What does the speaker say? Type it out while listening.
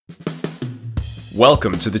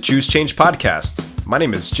Welcome to the Choose Change podcast. My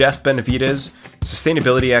name is Jeff Benavidez,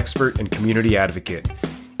 sustainability expert and community advocate.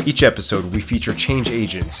 Each episode, we feature change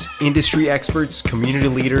agents, industry experts, community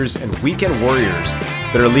leaders, and weekend warriors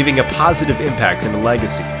that are leaving a positive impact and a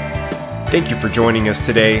legacy. Thank you for joining us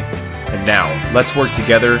today. And now, let's work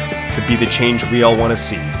together to be the change we all want to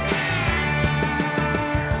see.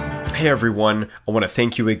 Hey everyone, I want to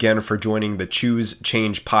thank you again for joining the Choose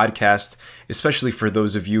Change podcast, especially for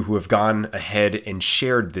those of you who have gone ahead and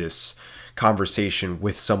shared this conversation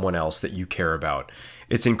with someone else that you care about.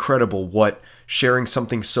 It's incredible what sharing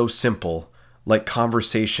something so simple like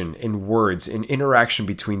conversation in words and interaction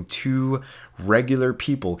between two regular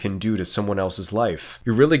people can do to someone else's life.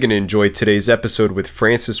 You're really going to enjoy today's episode with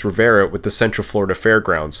Frances Rivera with the Central Florida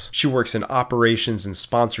Fairgrounds. She works in operations and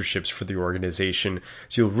sponsorships for the organization,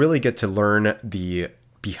 so you'll really get to learn the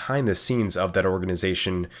behind the scenes of that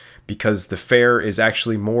organization because the fair is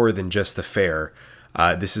actually more than just the fair.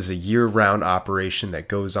 This is a year-round operation that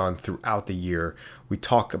goes on throughout the year. We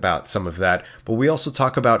talk about some of that, but we also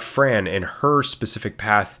talk about Fran and her specific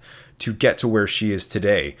path to get to where she is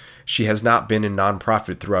today. She has not been in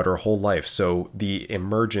nonprofit throughout her whole life, so the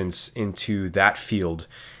emergence into that field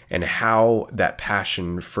and how that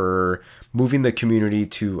passion for moving the community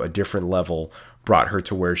to a different level brought her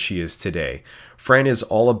to where she is today. Fran is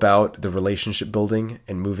all about the relationship building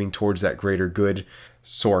and moving towards that greater good.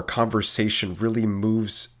 So our conversation really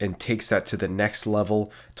moves and takes that to the next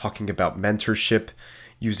level, talking about mentorship,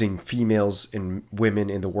 using females and women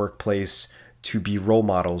in the workplace to be role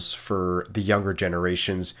models for the younger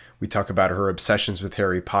generations. We talk about her obsessions with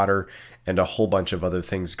Harry Potter and a whole bunch of other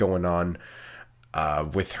things going on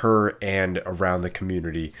with her and around the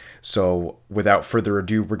community. So without further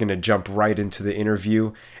ado, we're going to jump right into the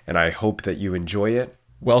interview, and I hope that you enjoy it.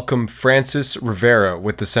 Welcome, Frances Rivera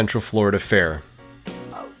with the Central Florida Fair.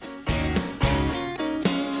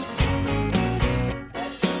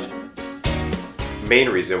 Main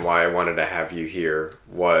reason why I wanted to have you here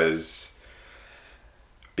was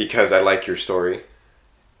because I like your story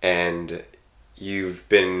and you've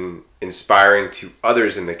been inspiring to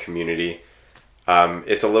others in the community.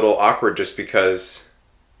 It's a little awkward just because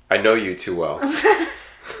I know you too well.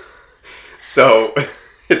 So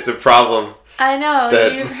it's a problem. I know.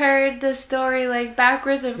 You've heard the story like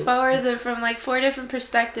backwards and forwards and from like 4 different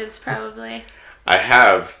perspectives probably. I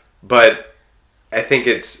have, but I think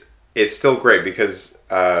it's still great because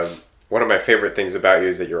one of my favorite things about you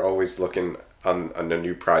is that you're always looking on a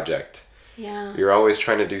new project. Yeah. You're always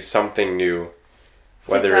trying to do something new.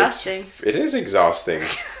 It's exhausting. It is exhausting.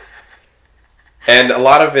 And a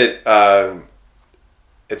lot of it,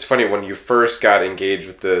 it's funny, when you first got engaged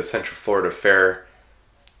with the Central Florida Fair,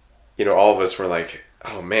 you know, all of us were like,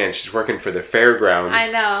 oh man, she's working for the fairgrounds.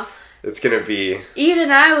 I know. It's going to be... Even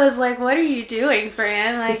I was like, what are you doing,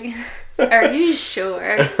 Fran? Like... Are you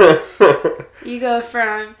sure? You go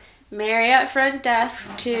from Marriott front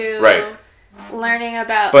desk to learning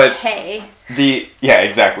about hay.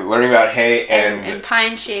 Exactly. Learning about hay and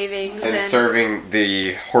pine shavings. And serving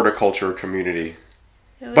the horticulture community.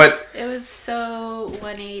 It was so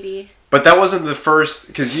 180. But that wasn't the first,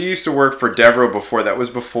 because you used to work for Devereaux before. That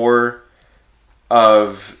was before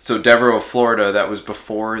Devereaux, Florida, that was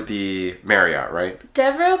before the Marriott, right?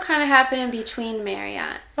 Devereaux kind of happened in between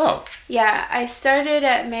Marriott. Oh. Yeah, I started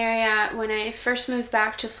at Marriott when I first moved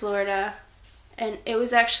back to Florida. And it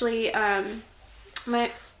was actually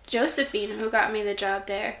my Josephine who got me the job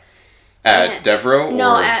there. At Devereaux?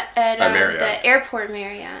 No, at Marriott? The airport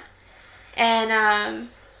Marriott. And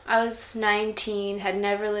I was 19, had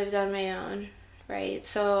never lived on my own, right?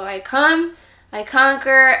 So I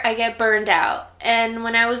conquer, I get burned out. And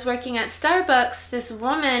when I was working at Starbucks, this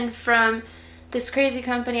woman from this crazy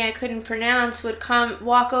company I couldn't pronounce would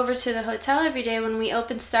walk over to the hotel every day. When we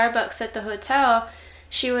opened Starbucks at the hotel,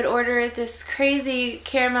 she would order this crazy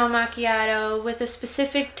caramel macchiato with a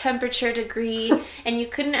specific temperature degree, and you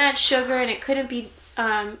couldn't add sugar, and it couldn't be,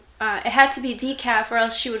 it had to be decaf or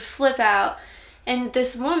else she would flip out. And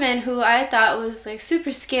this woman, who I thought was like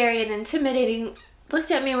super scary and intimidating, looked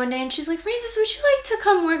at me one day and she's like, Frances, would you like to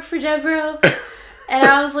come work for Devereaux? And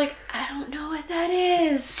I was like, I don't know what that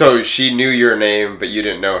is. So she knew your name, but you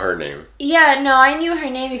didn't know her name. Yeah, no, I knew her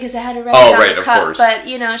name because I had to write it on the cup. Of course. But,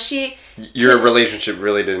 you know, Your relationship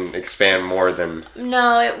really didn't expand more than...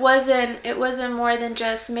 No, it wasn't more than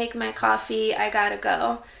just make my coffee, I gotta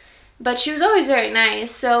go. But she was always very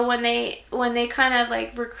nice. So when they kind of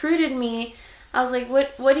like recruited me, I was like,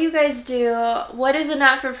 what do you guys do? What is a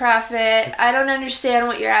not-for-profit? I don't understand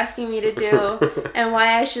what you're asking me to do and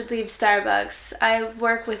why I should leave Starbucks. I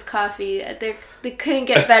work with coffee. They couldn't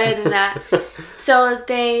get better than that. So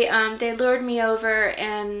they lured me over,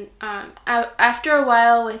 and after a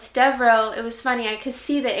while with Devereaux, it was funny. I could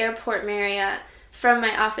see the airport Marriott from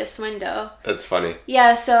my office window. That's funny.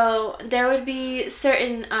 Yeah, so there would be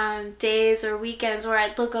certain days or weekends where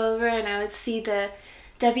I'd look over and I would see the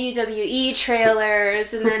WWE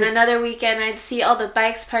trailers, and then another weekend I'd see all the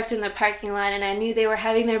bikes parked in the parking lot, and I knew they were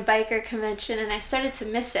having their biker convention, and I started to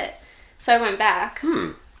miss it. So I went back.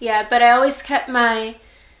 Yeah, but I always kept my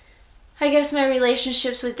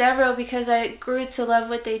relationships with Devereaux because I grew to love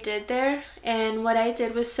what they did there, and what I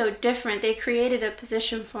did was so different. They created a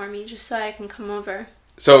position for me just so I can come over.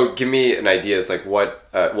 So give me an idea, it's like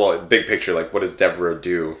what, big picture, like what does Devereaux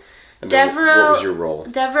do? And Devereaux, what was your role?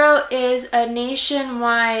 Devereaux is a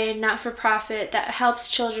nationwide not-for-profit that helps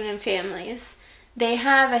children and families. They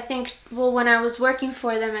have, I think, when I was working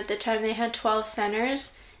for them at the time, they had 12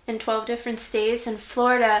 centers in 12 different states, and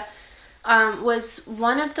Florida was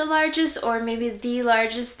one of the largest, or maybe the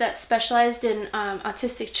largest, that specialized in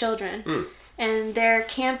autistic children. And their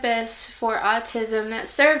campus for autism that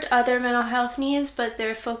served other mental health needs, but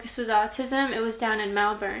their focus was autism, it was down in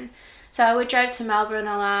Melbourne. So I would drive to Melbourne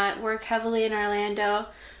a lot, work heavily in Orlando,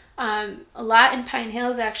 a lot in Pine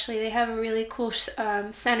Hills, actually. They have a really cool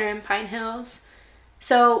center in Pine Hills.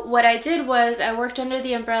 So what I did was I worked under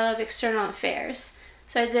the umbrella of external affairs.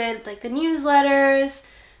 So I did like the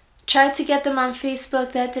newsletters, tried to get them on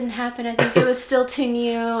Facebook. That didn't happen. I think it was still too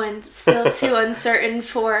new and still too uncertain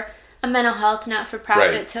for a mental health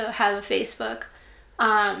not-for-profit to have a Facebook.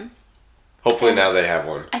 Hopefully now they have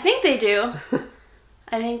one. I think they do.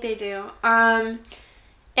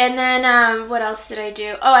 And then what else did I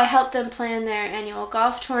do? Oh, I helped them plan their annual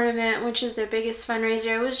golf tournament, which is their biggest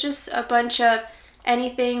fundraiser. It was just a bunch of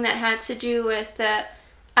anything that had to do with the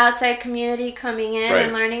outside community coming in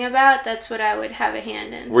and learning about. That's what I would have a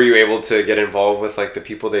hand in. Were you able to get involved with like the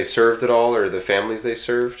people they served at all, or the families they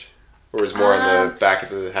served? Or was more on the back of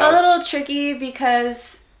the house? A little tricky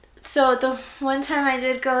because, so the one time I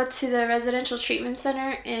did go to the residential treatment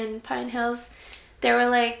center in Pine Hills, they were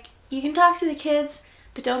like, you can talk to the kids,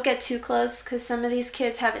 but don't get too close because some of these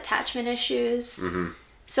kids have attachment issues.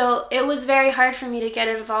 So it was very hard for me to get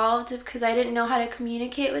involved because I didn't know how to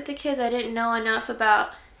communicate with the kids. I didn't know enough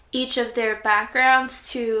about each of their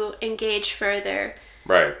backgrounds to engage further.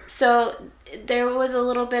 Right. So there was a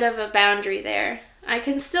little bit of a boundary there. I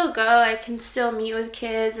can still go. I can still meet with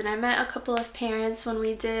kids, and I met a couple of parents when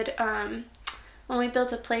we did when we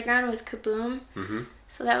built a playground with Kaboom.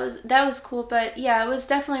 So that was cool, but yeah, it was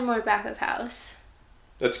definitely more back of house.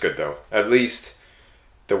 That's good though. At least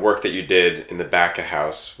the work that you did in the back of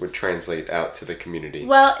house would translate out to the community.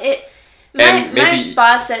 Well, my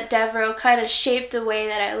boss at Devereaux kind of shaped the way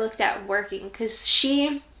that I looked at working, because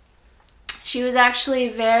she was actually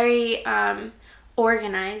very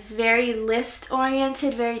organized, very list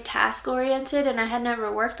oriented, very task oriented, and I had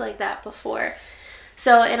never worked like that before.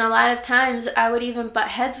 So in a lot of times I would even butt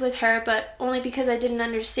heads with her, but only because I didn't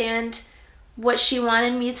understand what she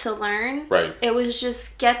wanted me to learn. Right. It was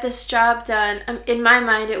just get this job done. In my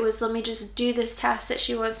mind, it was let me just do this task that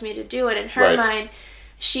she wants me to do, and in her mind,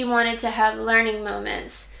 she wanted to have learning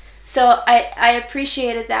moments. So I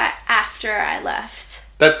appreciated that after I left.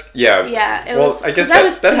 That's, yeah. Yeah. I guess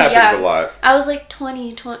that happens a lot. I was like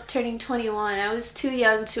 20, turning 21. I was too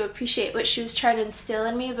young to appreciate what she was trying to instill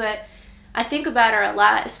in me, but I think about her a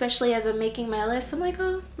lot, especially as I'm making my list. I'm like,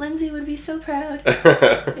 oh, Lindsay would be so proud.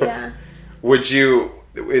 Yeah. Would you,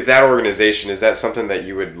 with that organization, is that something that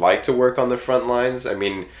you would like to work on the front lines? I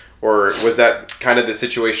mean, or was that kind of the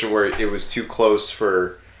situation where it was too close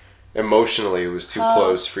for, emotionally, it was too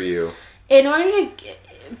close for you? In order to,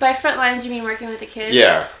 by front lines, you mean working with the kids?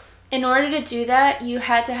 Yeah. In order to do that, you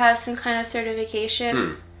had to have some kind of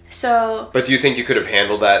certification. So. But do you think you could have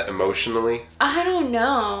handled that emotionally? I don't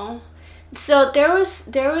know. So there was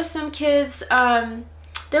some kids,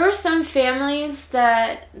 there were some families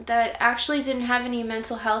that actually didn't have any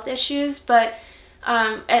mental health issues, but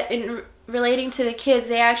in relating to the kids,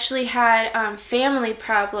 they actually had family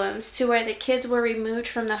problems to where the kids were removed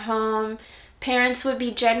from the home. Parents would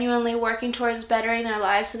be genuinely working towards bettering their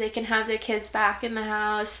lives so they can have their kids back in the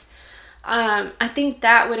house. I think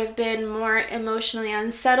that would have been more emotionally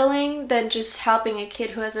unsettling than just helping a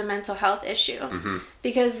kid who has a mental health issue.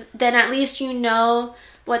 Because then at least you know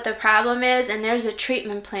what the problem is and there's a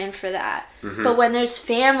treatment plan for that. But when there's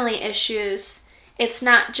family issues, it's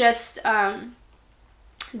not just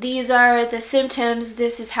these are the symptoms,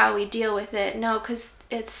 this is how we deal with it. No, because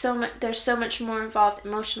it's so much. There's so much more involved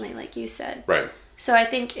emotionally, like you said. Right. So I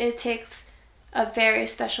think it takes a very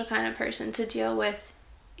special kind of person to deal with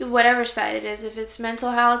whatever side it is. If it's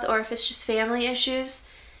mental health or if it's just family issues,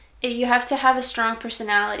 you have to have a strong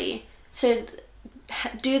personality to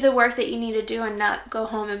do the work that you need to do and not go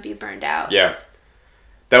home and be burned out. Yeah.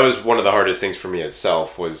 That was one of the hardest things for me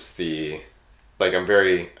itself was I'm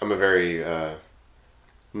a very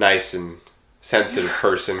nice and sensitive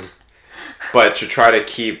person, but to try to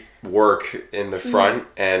keep work in the front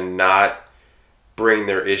and not bring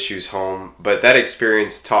their issues home. But that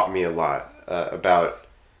experience taught me a lot about...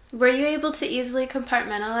 Were you able to easily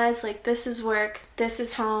compartmentalize, like, this is work, this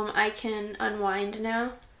is home, I can unwind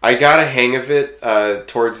now? I got a hang of it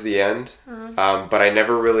towards the end, but I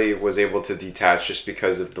never really was able to detach just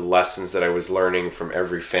because of the lessons that I was learning from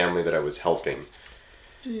every family that I was helping.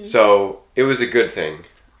 So it was a good thing,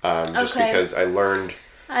 just because I learned...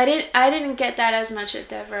 I didn't get that as much at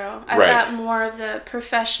Devereaux. I got more of the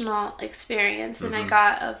professional experience than I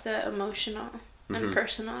got of the emotional and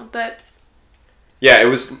personal, but... Yeah, it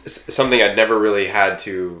was something I'd never really had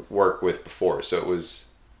to work with before, so it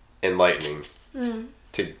was enlightening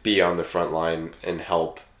to be on the front line and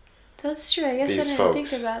help. That's true. I guess I didn't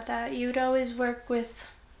think about that. You'd always work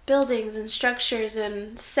with buildings and structures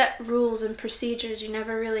and set rules and procedures. You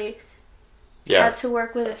never really had to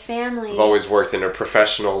work with a family. I've always worked in a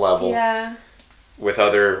professional level with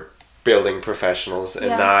other building professionals and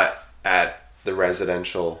not at the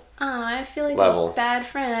residential I feel like level. A bad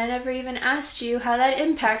friend. I never even asked you how that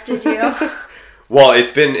impacted you. Well,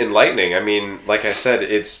 it's been enlightening. I mean, like I said,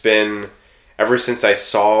 it's been ever since I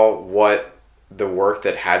saw what the work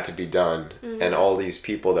that had to be done and all these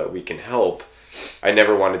people that we can help, I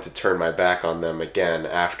never wanted to turn my back on them again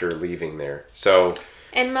after leaving there. So...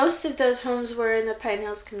 And most of those homes were in the Pine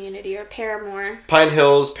Hills community or Paramore. Pine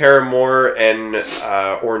Hills, Paramore, and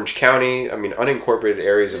Orange County. I mean, unincorporated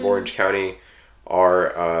areas of Orange County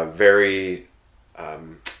are very...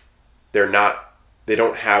 they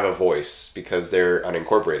don't have a voice because they're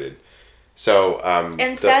unincorporated. So...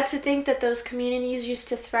 and sad to think that those communities used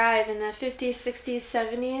to thrive in the 50s, 60s,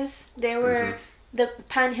 70s. They were... The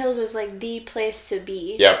Pine Hills was like the place to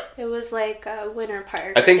be. Yep. It was like a winter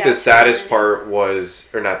park. I think the saddest part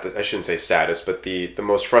was, or not, I shouldn't say saddest, but the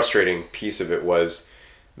most frustrating piece of it was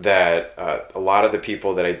that a lot of the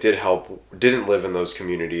people that I did help didn't live in those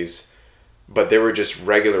communities, but they were just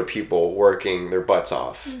regular people working their butts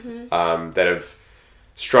off that have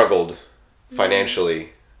struggled financially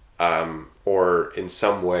or in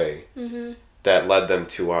some way that led them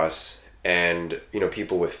to us. And,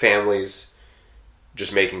 people with families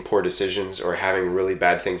just making poor decisions or having really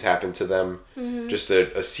bad things happen to them. Just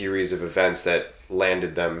a series of events that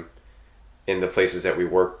landed them in the places that we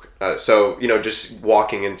work. So, just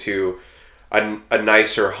walking into a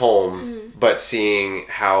nicer home, but seeing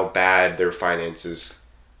how bad their finances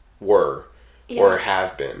were or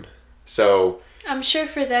have been. So I'm sure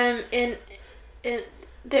for them,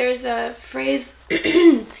 there's a phrase,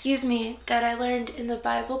 excuse me, that I learned in the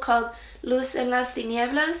Bible called luz en las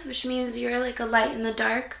tinieblas, which means you're like a light in the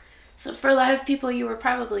dark. So for a lot of people, you were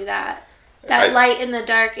probably that light in the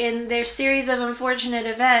dark. In their series of unfortunate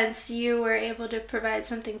events, you were able to provide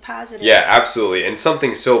something positive. Yeah, absolutely. And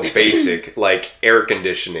something so basic like air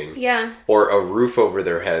conditioning. Yeah. Or a roof over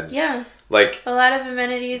their heads. Yeah. Like a lot of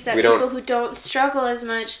amenities that people who don't struggle as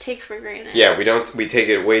much take for granted. Yeah, we take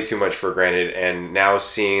it way too much for granted. And now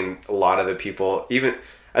seeing a lot of the people, even...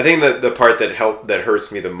 I think the part that hurts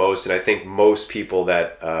me the most, and I think most people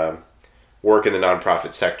that work in the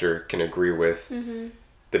nonprofit sector can agree with,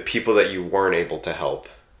 the people that you weren't able to help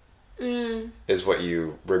is what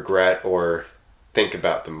you regret or think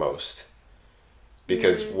about the most.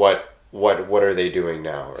 Because what are they doing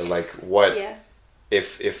now? Or like what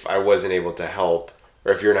if I wasn't able to help,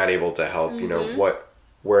 or if you're not able to help,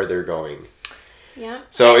 where they're going. Yeah.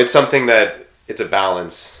 So it's something that it's a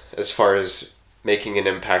balance as far as making an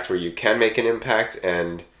impact where you can make an impact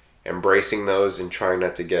and embracing those and trying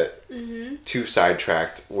not to get too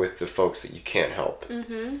sidetracked with the folks that you can't help.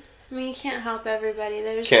 I mean, you can't help everybody.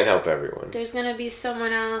 Can't help everyone. There's going to be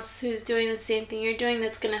someone else who's doing the same thing you're doing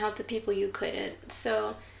that's going to help the people you couldn't.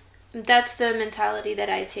 So that's the mentality that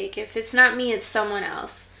I take. If it's not me, it's someone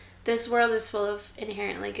else. This world is full of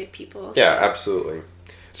inherently good people. Yeah, absolutely.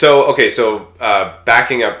 So,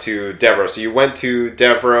 backing up to Devereaux. So you went to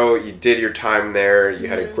Devereaux, you did your time there, you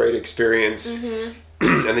had a great experience, and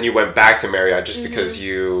then you went back to Marriott just because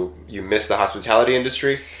you missed the hospitality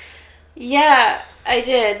industry? Yeah, I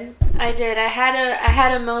did. I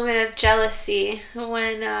had a moment of jealousy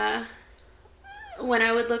when when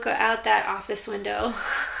I would look out that office window.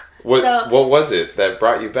 What was it that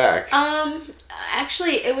brought you back?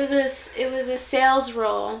 Actually, it was a sales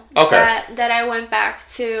role. Okay. That I went back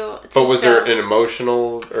to. But was there an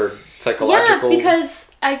emotional or psychological? Yeah,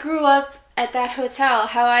 because I grew up at that hotel.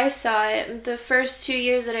 How I saw it, the first 2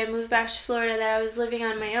 years that I moved back to Florida, that I was living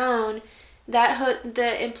on my own,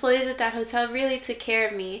 the employees at that hotel really took care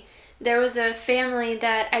of me. There was a family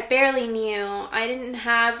that I barely knew. I didn't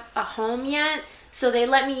have a home yet. So they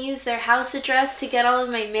let me use their house address to get all of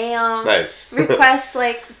my mail. Nice. Request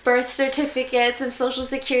like birth certificates and social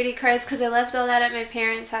security cards because I left all that at my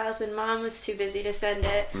parents' house and mom was too busy to send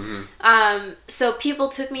it. Mm-hmm. So people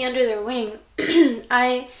took me under their wing.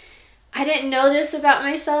 I didn't know this about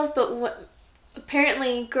myself, but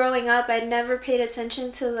apparently growing up I'd never paid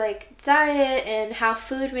attention to like diet and how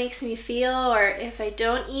food makes me feel, or if I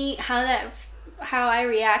don't eat, how I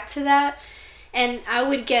react to that. And I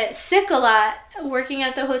would get sick a lot working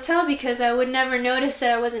at the hotel because I would never notice that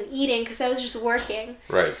I wasn't eating because I was just working.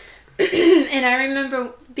 Right. And I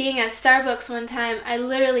remember being at Starbucks one time, I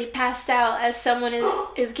literally passed out as someone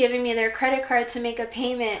is giving me their credit card to make a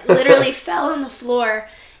payment. Literally fell on the floor.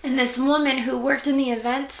 And this woman who worked in the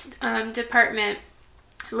events department,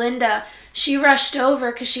 Linda, she rushed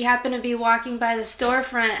over because she happened to be walking by the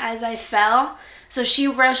storefront as I fell. So she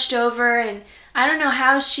rushed over, and I don't know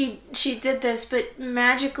how she did this, but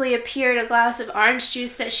magically appeared a glass of orange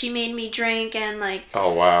juice that she made me drink, and like,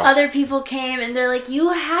 oh wow, other people came and they're like, you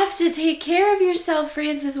have to take care of yourself,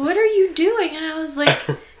 Frances, what are you doing? And I was like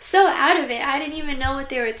so out of it. I didn't even know what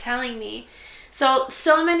they were telling me. So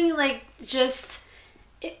many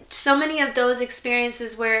so many of those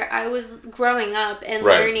experiences where I was growing up and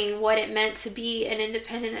learning what it meant to be an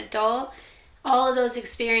independent adult, all of those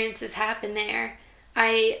experiences happened there.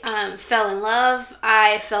 I fell in love.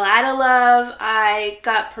 I fell out of love. I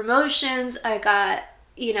got promotions. I got,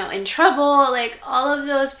 in trouble. Like, all of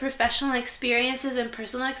those professional experiences and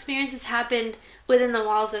personal experiences happened within the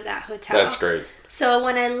walls of that hotel. That's great. So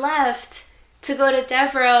when I left to go to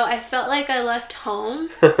Devereaux, I felt like I left home.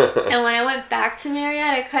 And when I went back to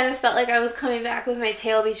Marriott, I kind of felt like I was coming back with my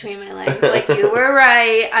tail between my legs. Like, you were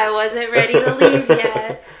right. I wasn't ready to leave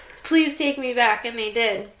yet. Please take me back. And they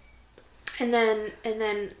did. And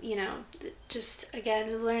then, just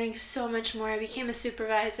again, learning so much more. I became a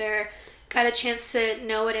supervisor, got a chance to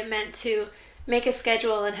know what it meant to make a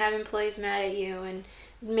schedule and have employees mad at you, and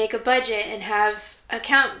make a budget and have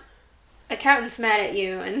accountants mad at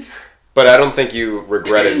you. And but I don't think you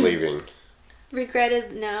regretted leaving.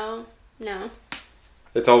 Regretted? No.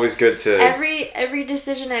 It's always good to... Every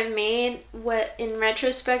decision I've made, in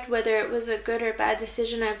retrospect, whether it was a good or bad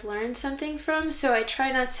decision, I've learned something from. So I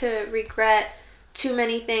try not to regret too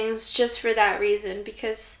many things just for that reason,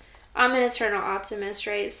 because I'm an eternal optimist,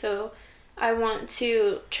 right? So I want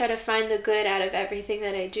to try to find the good out of everything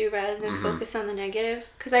that I do rather than focus on the negative.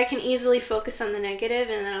 Because I can easily focus on the negative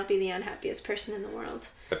and then I'll be the unhappiest person in the world.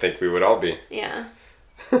 I think we would all be. Yeah.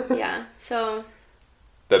 Yeah. So...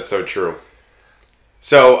 That's so true.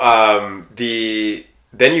 So,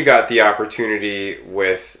 then you got the opportunity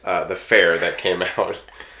with the fair that came out,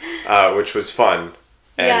 which was fun,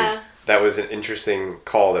 and that was an interesting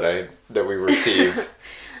call that we received.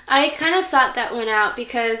 I kind of sought that one out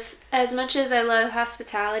because as much as I love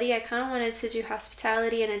hospitality, I kind of wanted to do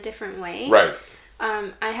hospitality in a different way. Right.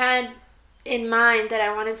 I had in mind that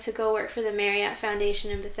I wanted to go work for the Marriott Foundation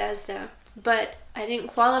in Bethesda, but I didn't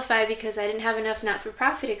qualify because I didn't have enough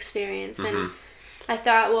not-for-profit experience, and I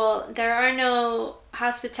thought, well, there are no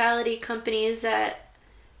hospitality companies that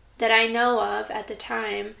I know of at the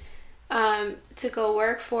time to go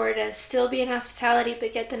work for, to still be in hospitality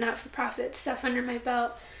but get the not-for-profit stuff under my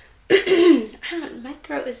belt. My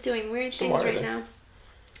throat is doing weird things right now.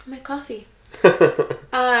 My coffee.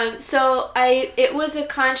 So it was a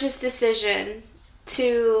conscious decision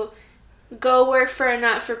to go work for a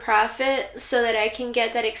not-for-profit so that I can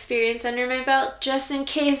get that experience under my belt just in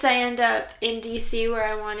case I end up in DC where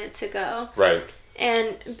I wanted to go. Right.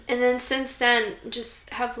 And then since then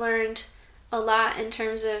just have learned a lot in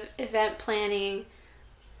terms of event planning,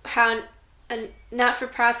 how a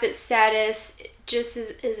not-for-profit status just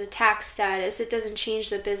is a tax status. It doesn't change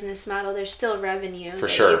the business model. There's still revenue for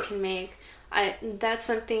sure you can make. That's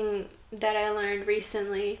something that I learned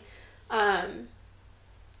recently.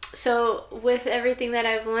 So with everything that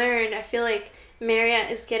I've learned, I feel like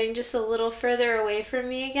Marriott is getting just a little further away from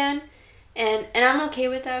me again. And I'm okay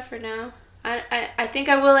with that for now. I think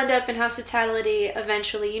I will end up in hospitality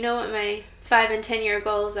eventually. You know what my 5 and 10 year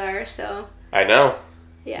goals are, so. I know.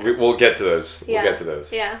 Yeah. We'll get to those. Yeah. We'll get to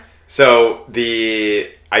those. Yeah. So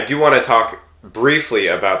I do want to talk briefly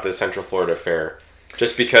about the Central Florida Fair.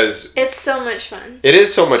 just because it's so much fun. It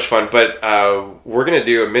is so much fun, but we're going to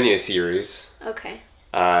do a mini-series. Okay.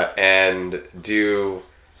 And do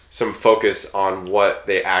some focus on what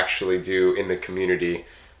they actually do in the community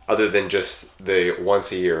other than just the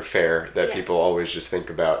once-a-year fair that people always just think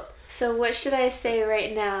about. So what should I say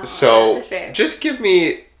right now at So the fair? just give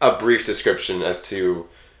me a brief description as to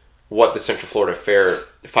what the Central Florida Fair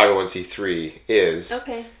 501c3 is.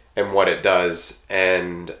 Okay. And what it does,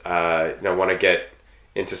 and I want to get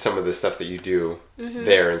into some of the stuff that you do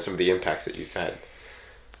there and some of the impacts that you've had.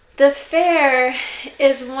 The fair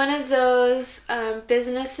is one of those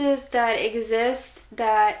businesses that exist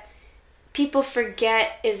that people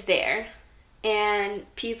forget is there, and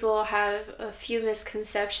people have a few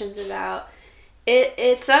misconceptions about it.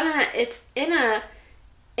 It's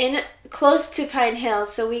in close to Pine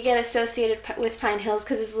Hills, so we get associated with Pine Hills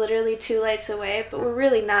because it's literally 2 lights away, but we're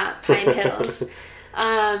really not Pine Hills.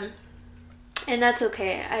 And that's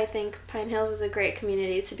okay. I think Pine Hills is a great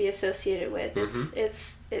community to be associated with.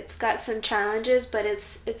 It's got some challenges, but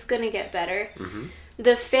it's going to get better.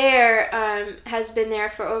 The fair has been there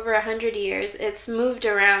for over 100 years. It's moved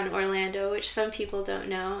around Orlando, which some people don't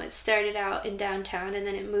know. It started out in downtown, and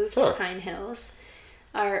then it moved to Pine Hills,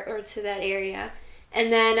 or to that area.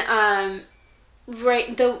 And then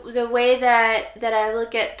the way that I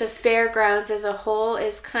look at the fairgrounds as a whole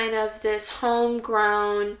is kind of this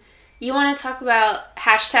homegrown. You want to talk about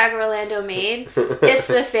hashtag Orlando Made? It's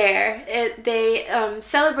the fair. They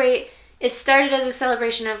celebrate. It started as a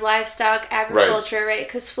celebration of livestock agriculture, right?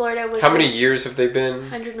 Because Florida was. How many years have they been?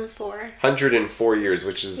 104. 104 years,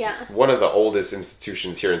 which is one of the oldest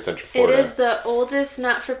institutions here in Central Florida. It is the oldest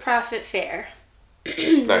not-for-profit fair.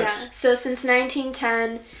 Nice. Yeah. So since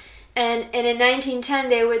 1910. And in 1910,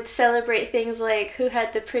 they would celebrate things like who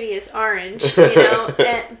had the prettiest orange, you know.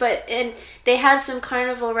 and they had some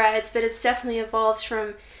carnival rides, but it's definitely evolved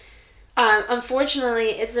from.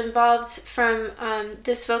 Unfortunately, it's evolved from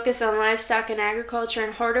this focus on livestock and agriculture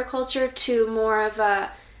and horticulture to more of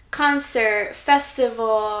a concert,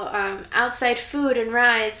 festival, outside food and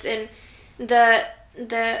rides, and the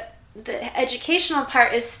educational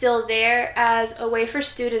part is still there as a way for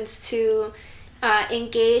students to.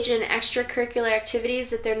 Engage in extracurricular activities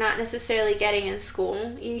that they're not necessarily getting in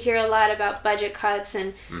school. You hear a lot about budget cuts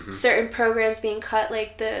and certain programs being cut,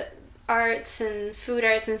 like the arts and food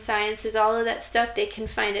arts and sciences, all of that stuff. They can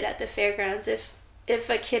find it at the fairgrounds if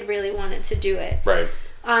a kid really wanted to do it. Right.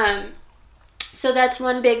 So that's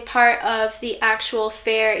one big part of the actual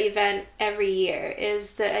fair event every year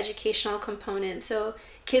is the educational component. So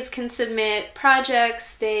kids can submit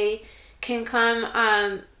projects. They can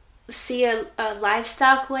come see a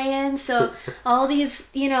livestock weigh-in. So all these,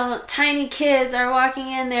 tiny kids are walking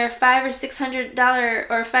in their $500 or $600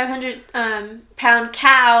 or 500 pound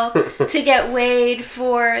cow to get weighed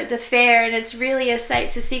for the fair, and it's really a sight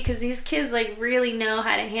to see because these kids really know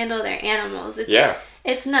how to handle their animals.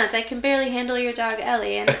 It's nuts. I can barely handle your dog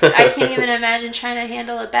Ellie, and I can't even imagine trying to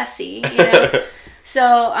handle a Bessie.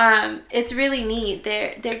 So it's really neat.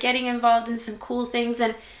 They're getting involved in some cool things,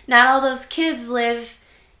 and not all those kids live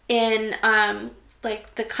in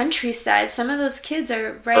the countryside. Some of those kids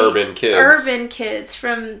are urban kids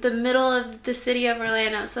from the middle of the city of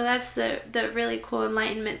Orlando. So that's the really cool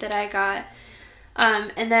enlightenment that I got.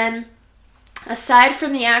 And then aside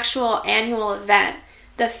from the actual annual event,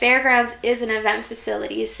 the fairgrounds is an event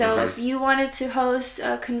facility. So if you wanted to host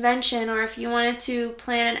a convention or if you wanted to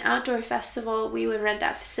plan an outdoor festival, we would rent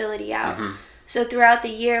that facility out. So throughout the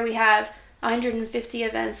year we have 150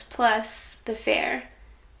 events plus the fair.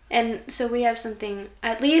 And so we have something,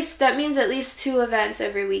 that means at least 2 events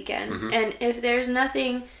every weekend. And if there's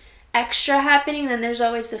nothing extra happening, then there's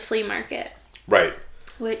always the flea market. Right.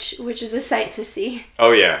 Which is a sight to see.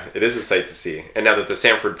 Oh yeah, it is a sight to see. And now that the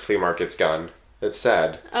Sanford flea market's gone, it's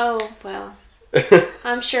sad. Oh, well.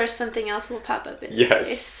 I'm sure something else will pop up in its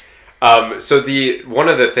place. So one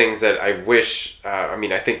of the things that I wish,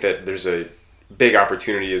 I think that there's a big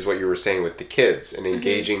opportunity is what you were saying with the kids and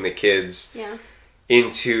engaging the kids. Yeah.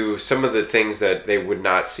 Into some of the things that they would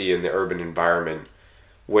not see in the urban environment,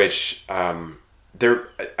 which I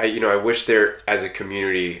wish there as a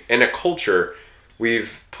community and a culture,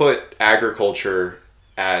 we've put agriculture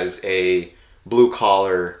as a blue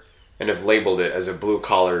collar and have labeled it as a blue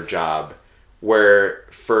collar job, where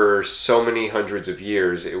for so many hundreds of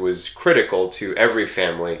years it was critical to every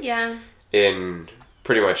family in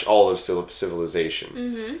pretty much all of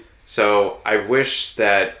civilization. So I wish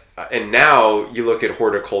that. And now you look at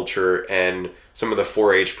horticulture and some of the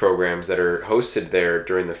 4-H programs that are hosted there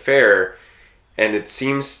during the fair, and it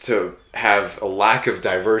seems to have a lack of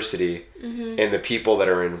diversity in the people that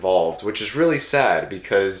are involved, which is really sad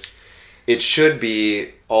because it should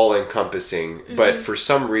be all-encompassing, but for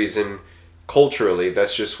some reason, culturally,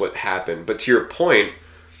 that's just what happened. But to your point,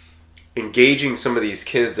 engaging some of these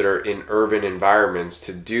kids that are in urban environments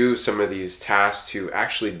to do some of these tasks, to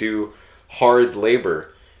actually do hard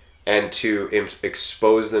labor, and to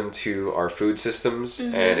expose them to our food systems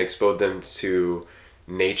and expose them to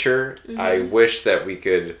nature. I wish that we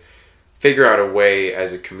could figure out a way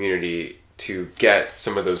as a community to get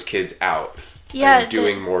some of those kids out and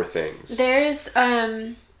doing more things. There's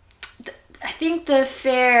I think the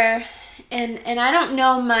fair, and I don't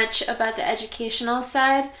know much about the educational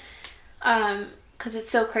side because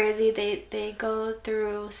it's so crazy. They go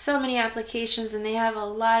through so many applications and they have a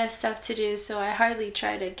lot of stuff to do, so I hardly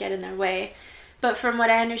try to get in their way. But from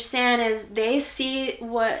what I understand is they see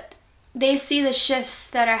the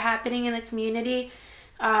shifts that are happening in the community,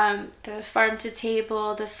 the farm to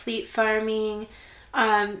table, the fleet farming.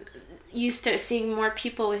 You start seeing more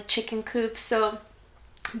people with chicken coops, so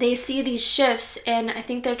they see these shifts, and I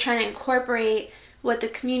think they're trying to incorporate what the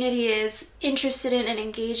community is interested in and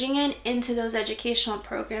engaging in into those educational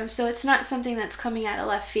programs. So it's not something that's coming out of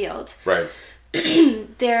left field. Right.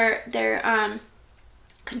 They're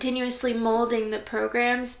continuously molding the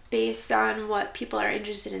programs based on what people are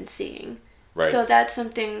interested in seeing. Right. So that's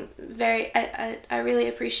something I really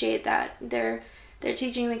appreciate that they're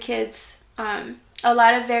teaching the kids a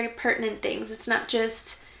lot of very pertinent things. It's not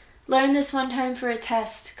just learn this one time for a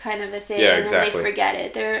test kind of a thing, and then they forget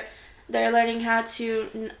it. They're learning how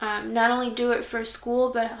to not only do it for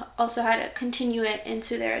school, but also how to continue it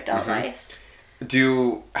into their adult life.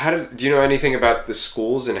 Do you know anything about the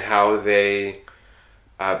schools and how they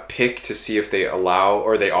pick to see if they allow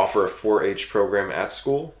or they offer a 4-H program at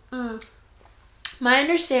school? My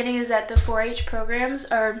understanding is that the 4-H programs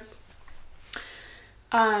are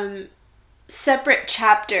separate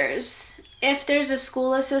chapters. If there's a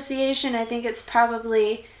school association, I think it's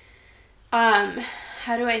probably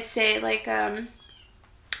how do I say, like an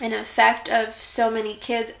effect of so many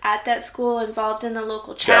kids at that school involved in the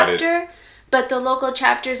local chapter. But the local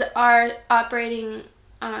chapters are operating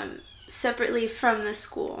separately from the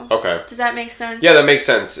school. Okay. Does that make sense? Yeah, that makes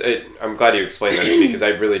sense. I'm glad you explained that to me because I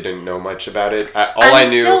really didn't know much about it. I'm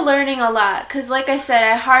still learning a lot because, like I said,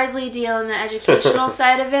 I hardly deal in the educational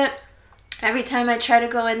side of it. Every time I try to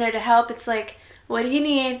go in there to help, it's like, what do you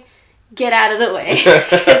need? Get out of the way.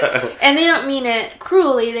 And they don't mean it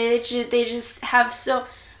cruelly. They just have so...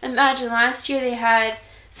 Imagine last year they had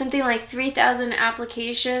something like 3,000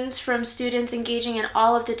 applications from students engaging in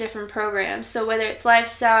all of the different programs. So whether it's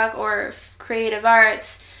livestock or creative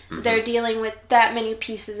arts, they're dealing with that many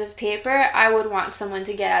pieces of paper. I would want someone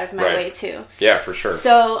to get out of my way too. Yeah, for sure.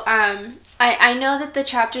 So I know that the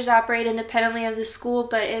chapters operate independently of the school,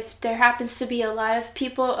 but if there happens to be a lot of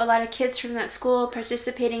kids from that school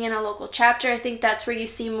participating in a local chapter, I think that's where you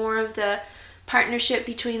see more of the partnership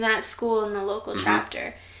between that school and the local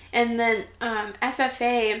chapter. And then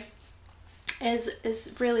FFA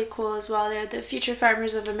is really cool as well. They're the Future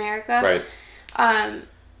Farmers of America. Right.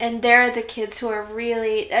 And they're the kids who are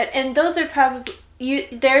really... And those are probably...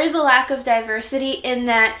 There is a lack of diversity in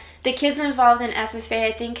that the kids involved in FFA,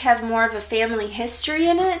 I think, have more of a family history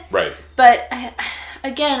in it. Right. But,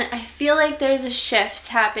 again, I feel like there's a shift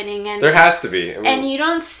happening. And there has to be. And you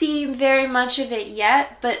don't see very much of it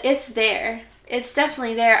yet, but it's there. It's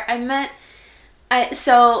definitely there.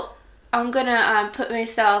 So I'm going to put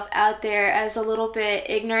myself out there as a little bit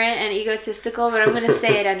ignorant and egotistical, but I'm going to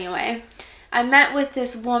say it anyway. I met with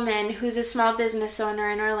this woman who's a small business owner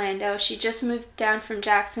in Orlando. She just moved down from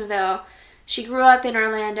Jacksonville. She grew up in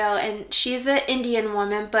Orlando, and she's an Indian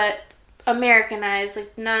woman, but Americanized,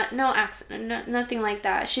 like no accent, nothing like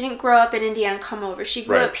that. She didn't grow up in India and come over. She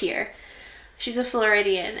grew up here. She's a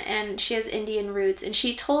Floridian, and she has Indian roots. And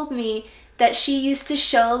she told me that she used to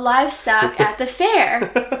show livestock at the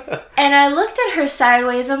fair. And I looked at her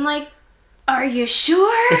sideways. I'm like, are you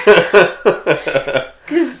sure?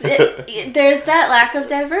 Because there's that lack of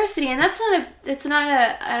diversity, and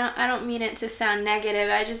I don't mean it to sound negative.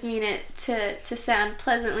 I just mean it to sound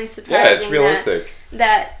pleasantly surprising. Yeah, it's realistic.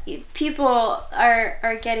 That people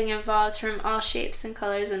are getting involved from all shapes and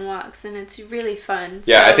colors and walks, and it's really fun.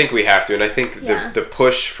 Yeah, I think we have to, and I think the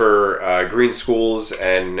push for green schools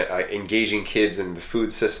and engaging kids in the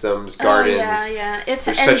food systems, gardens. There's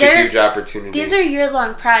such a huge opportunity. These are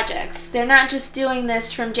year-long projects. They're not just doing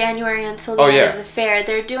this from January until the end of the fair.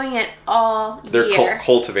 They're doing it all year. They're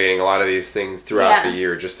cultivating a lot of these things throughout the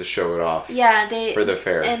year just to show it off. Yeah, for the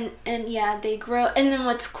fair. And they grow. And then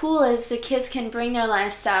what's cool is the kids can bring their their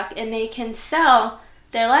livestock, and they can sell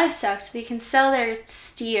their livestock. So they can sell their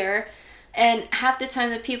steer, and half the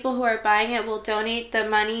time the people who are buying it will donate the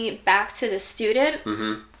money back to the student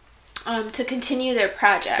to continue their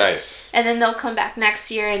project. Nice. And then they'll come back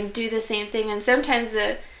next year and do the same thing. And sometimes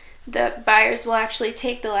the buyers will actually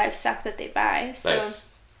take the livestock that they buy. So, nice.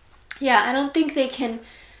 Yeah, I don't think they can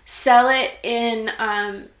sell it in,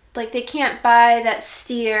 like they can't buy that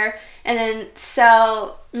steer and then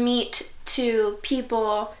sell meat to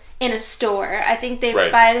people in a store. I think they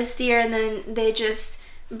buy the steer and then they just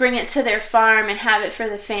bring it to their farm and have it for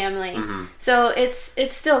the family. So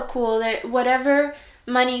it's still cool that whatever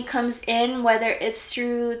money comes in, whether it's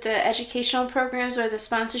through the educational programs or the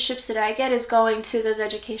sponsorships that I get, is going to those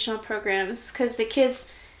educational programs, because the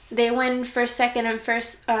kids, they win first, second, and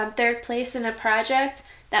third place in a project.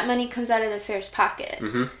 That money comes out of the fair's pocket.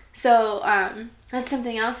 So that's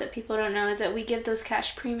something else that people don't know, is that we give those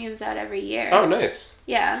cash premiums out every year. Oh, nice.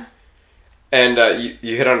 Yeah. And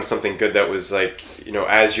you hit on something good that was like,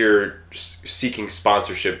 as you're seeking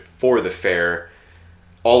sponsorship for the fair,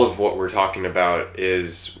 all of what we're talking about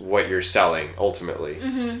is what you're selling ultimately,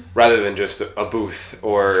 rather than just a booth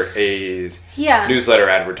or a newsletter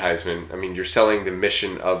advertisement. I mean, you're selling the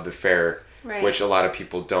mission of the fair, which a lot of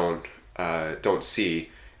people don't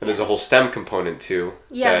see. And there's a whole STEM component too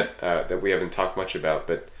that we haven't talked much about,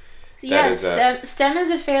 but STEM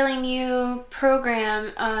is a fairly new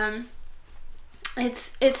program.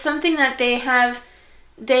 It's something that they have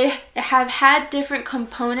had different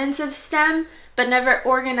components of STEM, but never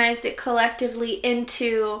organized it collectively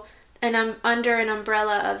into under an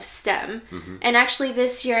umbrella of STEM. And actually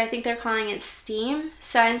this year I think they're calling it STEAM: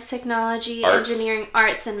 science, technology, engineering,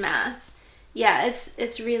 arts, and math. Yeah,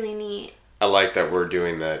 it's really neat. I like that we're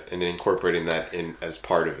doing that and incorporating that in as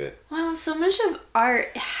part of it. Well, so much of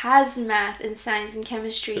art has math and science and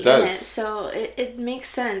chemistry in it, so it makes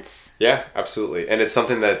sense. Yeah, absolutely. And it's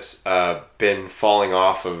something that's been falling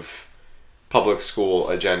off of public school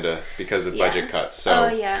agenda because of budget cuts. So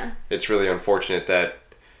it's really unfortunate that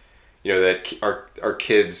that our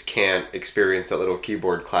kids can't experience that little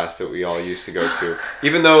keyboard class that we all used to go to.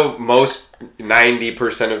 Even though most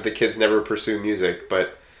 90% of the kids never pursue music,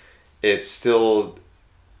 but it still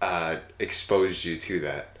exposed you to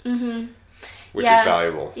that, which is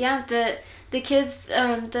valuable. Yeah, the kids,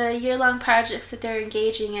 the year-long projects that they're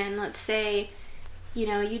engaging in, let's say,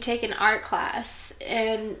 you take an art class,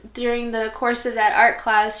 and during the course of that art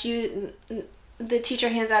class, the teacher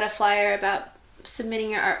hands out a flyer about submitting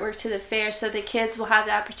your artwork to the fair, so the kids will have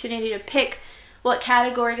the opportunity to pick what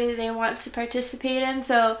category they want to participate in.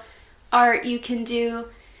 So art, you can do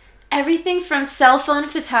everything from cell phone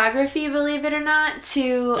photography, believe it or not,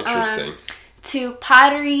 to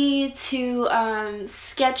pottery, to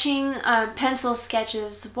sketching, pencil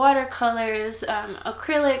sketches, watercolors,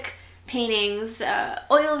 acrylic paintings,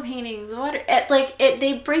 oil paintings,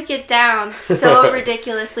 they break it down so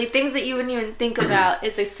ridiculously. Things that you wouldn't even think about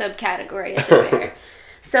is a subcategory at the fair.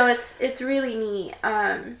 So it's really neat.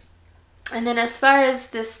 And then as far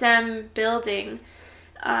as the STEM building,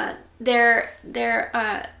 they're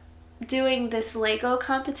doing this Lego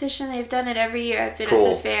competition. They've done it every year I've been at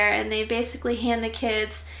the fair, and they basically hand the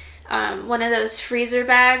kids one of those freezer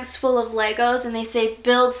bags full of Legos, and they say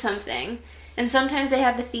build something. And sometimes they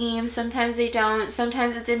have the theme, sometimes they don't,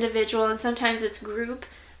 sometimes it's individual, and sometimes it's group.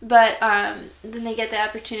 But then they get the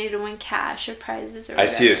opportunity to win cash or prizes or whatever. I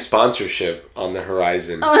see a sponsorship on the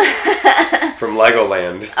horizon from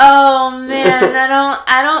Legoland. Oh man,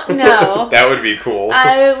 I don't know. That would be cool.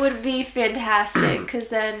 It would be fantastic, because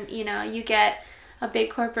then you get a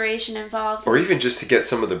big corporation involved, or even just to get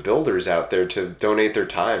some of the builders out there to donate their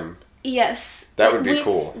time. Yes, that would be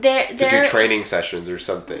cool. To do training sessions or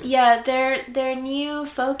something. Yeah, their new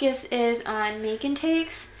focus is on make and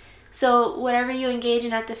takes. So whatever you engage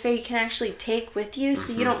in at the fair, you can actually take with you,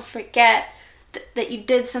 so you don't forget that you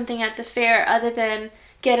did something at the fair, other than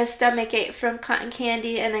get a stomachache from cotton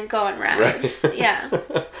candy and then go on rides. Right.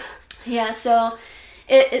 Yeah. So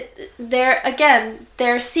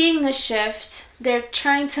they're seeing the shift. They're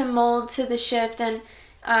trying to mold to the shift and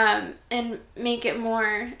make it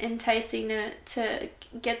more enticing to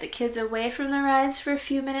get the kids away from the rides for a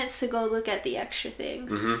few minutes to go look at the extra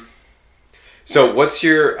things. So what's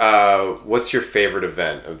your favorite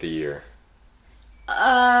event of the year?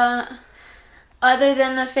 Other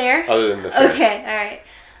than the fair? Other than the fair. Okay,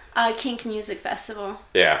 all right. Kink Music Festival.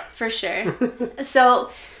 Yeah. For sure.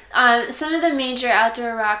 So some of the major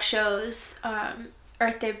outdoor rock shows,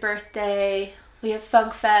 Earth Day Birthday, we have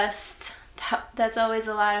Funk Fest. That's always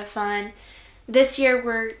a lot of fun. This year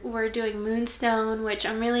we're doing Moonstone, which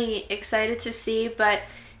I'm really excited to see, but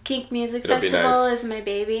Kink Music It'll be Festival nice. is my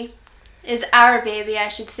baby. Is our baby, I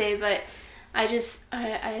should say, but I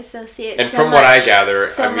associate And so from much, what I gather,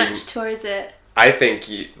 much towards it. I think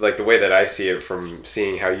like the way that I see it from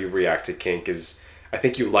seeing how you react to kink is I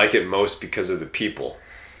think you like it most because of the people.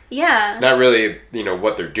 Yeah. Not really,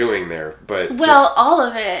 what they're doing there, but all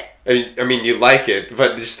of it. I mean, you like it,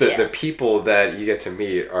 but just the people that you get to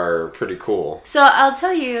meet are pretty cool. So I'll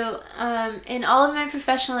tell you, in all of my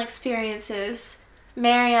professional experiences,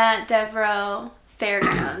 Marriott, Devereaux,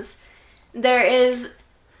 Fairgrounds, there is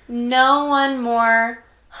no one more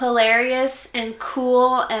hilarious and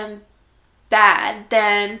cool and bad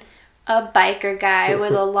than a biker guy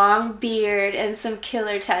with a long beard and some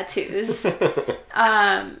killer tattoos.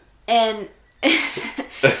 And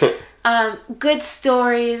good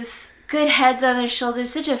stories, good heads on their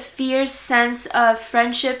shoulders, such a fierce sense of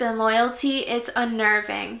friendship and loyalty. It's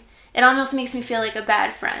unnerving. It almost makes me feel like a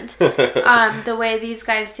bad friend. The way these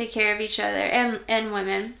guys take care of each other and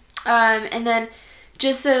women. And then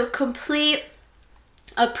just a complete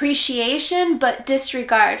appreciation but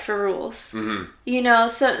disregard for rules. Mm-hmm.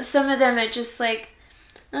 So some of them are just like,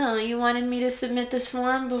 oh, you wanted me to submit this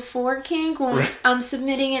form before kink? Well, I'm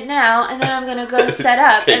submitting it now, and then I'm going to go set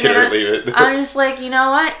up. Take it or leave it. I'm just like, you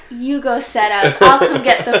know what? You go set up. I'll come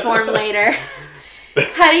get the form later.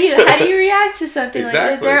 How do you react to something like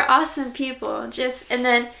that? They're awesome people. And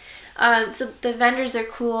then, so the vendors are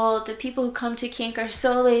cool. The people who come to kink are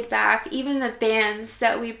so laid back. Even the bands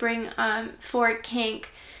that we bring for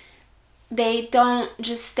kink, they don't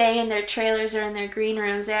just stay in their trailers or in their green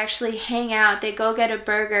rooms. They actually hang out. They go get a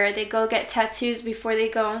burger. They go get tattoos before they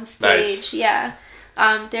go on stage. Nice. Yeah.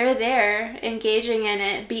 They're there, engaging in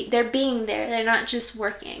it. They're being there. They're not just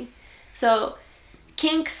working. So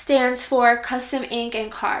kink stands for Custom Ink and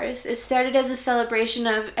Cars. It started as a celebration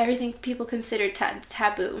of everything people consider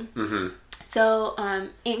taboo. Mm-hmm. So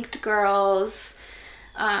inked girls,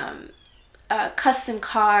 custom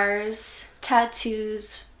cars,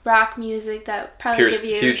 tattoos, rock music that probably give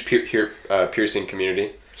you... Huge piercing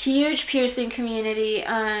community. Huge piercing community.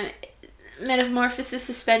 Metamorphosis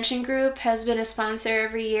Suspension Group has been a sponsor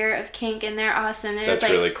every year of kink, and they're awesome. That's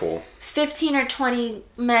really cool. 15 or 20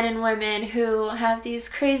 men and women who have these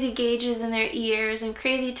crazy gauges in their ears and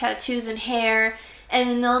crazy tattoos and hair, and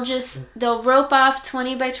then they'll rope off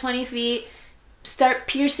 20 by 20 feet, start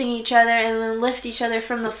piercing each other, and then lift each other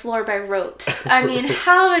from the floor by ropes. I mean,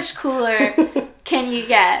 how much cooler can you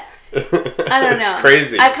get? I don't know. It's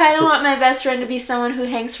crazy. I kind of want my best friend to be someone who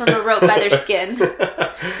hangs from a rope by their skin.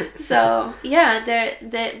 So, yeah,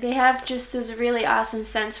 they have just this really awesome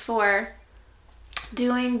sense for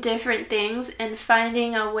doing different things and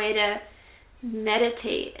finding a way to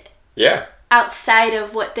meditate. Yeah. Outside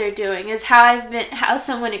of what they're doing is how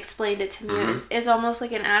someone explained it to me. Mm-hmm. Is almost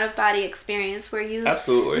like an out-of-body experience where you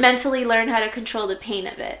absolutely mentally learn how to control the pain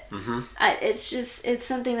of it. Mm-hmm. It's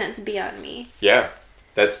something that's beyond me. Yeah.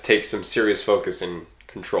 That takes some serious focus and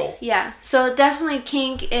control. Yeah. So definitely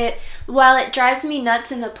kink, while it drives me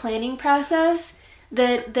nuts in the planning process,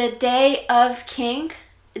 the day of kink,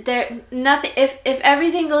 if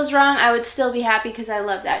everything goes wrong, I would still be happy because I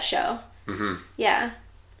love that show. Mm-hmm. Yeah.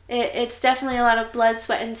 It's definitely a lot of blood,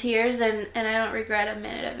 sweat, and tears, and I don't regret a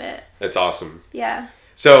minute of it. That's awesome. Yeah.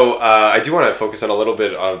 So I do want to focus on a little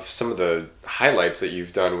bit of some of the highlights that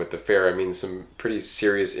you've done with the fair. I mean, some pretty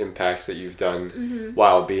serious impacts that you've done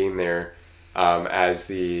while being there as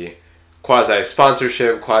the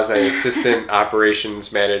quasi-sponsorship, quasi-assistant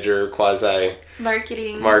operations manager,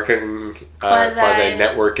 quasi-marketing,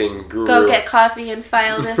 quasi-networking guru. Go get coffee and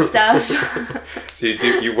file this stuff. So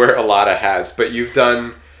you wear a lot of hats, but you've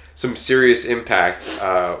done some serious impact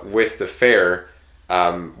with the fair.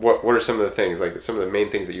 What are some of the things, like some of the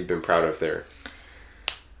main things that you've been proud of there?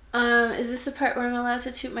 Is this the part where I'm allowed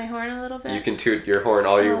to toot my horn a little bit? You can toot your horn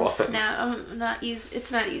all you want. Snap.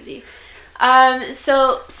 It's not easy.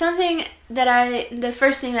 So something the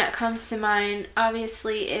first thing that comes to mind,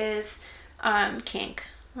 obviously, is kink.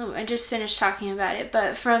 I just finished talking about it,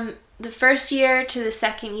 but from the first year to the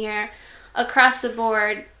second year, across the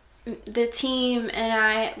board, the team and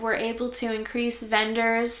I were able to increase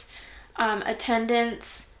vendors'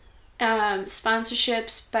 attendance,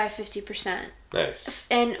 sponsorships by 50%. Nice.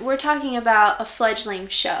 And we're talking about a fledgling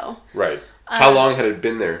show. Right. How long had it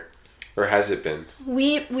been there? Or has it been?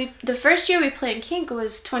 The first year we played kink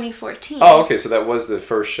was 2014. Oh, okay, so that was the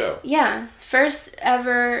first show. Yeah. First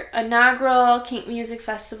ever inaugural Kink Music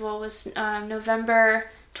Festival was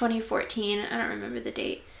November 2014. I don't remember the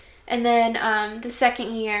date. And then the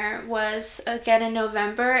second year was again in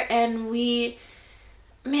November, and it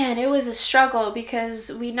was a struggle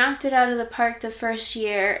because we knocked it out of the park the first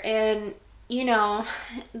year, and you know,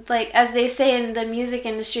 like as they say in the music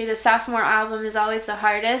industry, the sophomore album is always the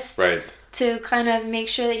hardest. Right. To kind of make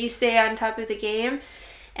sure that you stay on top of the game.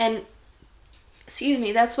 And excuse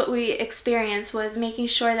me, that's what we experienced, was making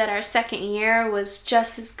sure that our second year was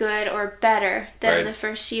just as good or better than the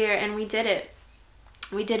first year, and we did it.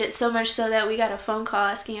 We did it so much so that we got a phone call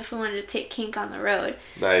asking if we wanted to take Kink on the road.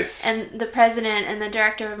 Nice. And the president and the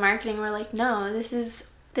director of marketing were like, no, this is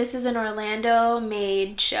an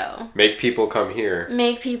Orlando-made show. Make people come here.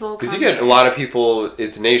 Make people come Because you get a lot of people,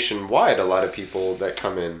 it's nationwide, a lot of people that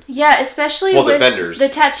come in. Yeah, especially with the vendors. The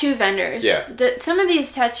tattoo vendors. Yeah. Some of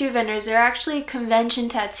these tattoo vendors are actually convention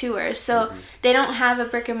tattooers, so they don't have a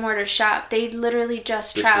brick and mortar shop. They literally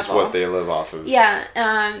just travel. This is what they live off of.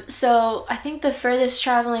 Yeah. So I think the furthest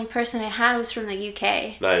traveling person I had was from the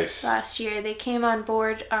UK. Nice. Last year. They came on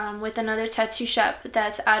board with another tattoo shop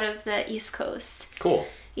that's out of the East Coast. Cool.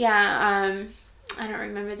 Yeah, I don't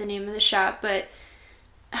remember the name of the shop, but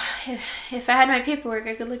if I had my paperwork,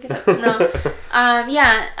 I could look it up. No.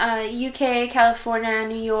 UK, California,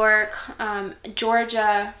 New York,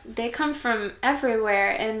 Georgia, they come from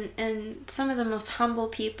everywhere, and some of the most humble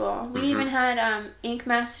people. We even had Ink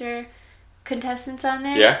Master contestants on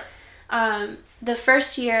there. Yeah. The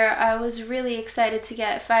first year, I was really excited to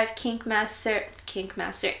get 5 Ink Masters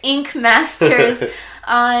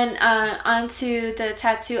onto the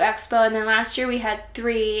Tattoo Expo, and then last year we had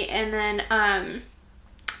 3, and then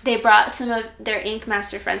they brought some of their Ink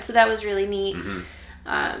Master friends, so that was really neat.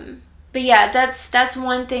 But yeah, that's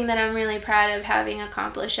one thing that I'm really proud of having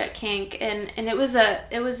accomplished at Kink, and it was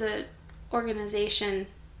a organization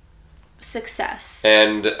success.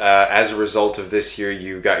 And as a result of this year,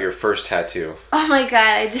 you got your first tattoo. Oh my god,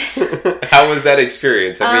 I did. How was that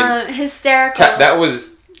experience? I mean, hysterical. That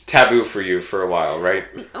was taboo for you for a while, right?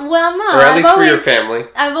 Well, no. Or at least for your family.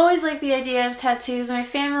 I've always liked the idea of tattoos. My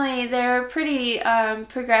family, they're pretty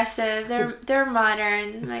progressive. They're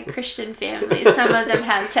modern, like Christian families. Some of them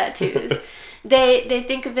have tattoos. They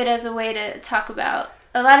think of it as a way to talk about.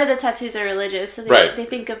 A lot of the tattoos are religious, so they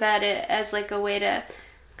think about it as like a way to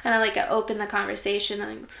kind of like open the conversation.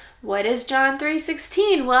 Like, what is John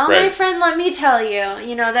 3:16? Well, my friend, let me tell you.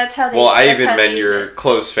 You know, that's how they. Well, I even met your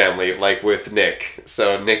close family, like with Nick.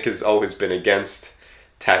 So Nick has always been against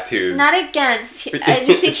tattoos. Not against. I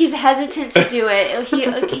just think he's hesitant to do it.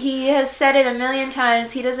 He has said it a million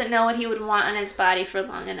times. He doesn't know what he would want on his body for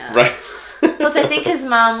long enough. Right. Plus, I think his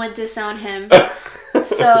mom would disown him.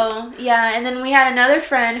 So, yeah, and then we had another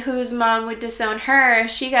friend whose mom would disown her.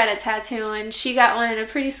 She got a tattoo, and she got one in a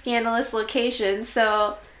pretty scandalous location,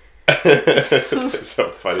 so... That's so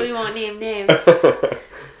funny. We won't name names.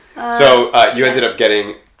 You ended up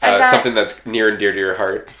getting something that's near and dear to your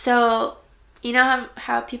heart. So, you know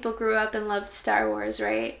how people grew up and loved Star Wars,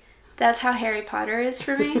 right? That's how Harry Potter is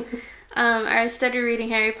for me. I started reading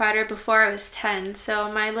Harry Potter before I was 10,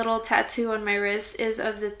 so my little tattoo on my wrist is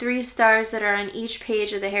of the 3 stars that are on each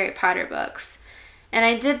page of the Harry Potter books. And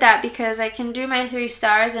I did that because I can do my 3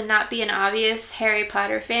 stars and not be an obvious Harry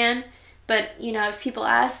Potter fan, but, you know, if people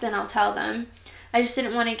ask, then I'll tell them. I just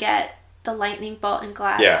didn't want to get the lightning bolt and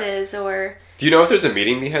glasses or... Do you know if there's a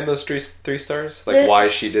meaning behind those 3 stars? Like, why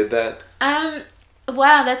she did that?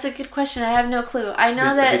 Wow, that's a good question. I have no clue.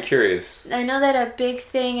 I'd be curious. I know that a big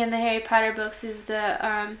thing in the Harry Potter books is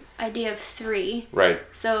the idea of 3. Right.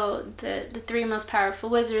 So the 3 most powerful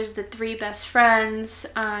wizards, the 3 best friends,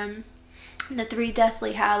 the 3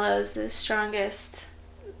 Deathly Hallows, the strongest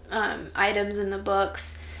items in the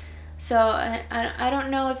books. So I don't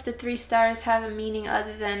know if the 3 stars have a meaning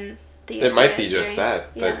other than the. It might be just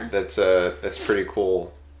that, but yeah. that's pretty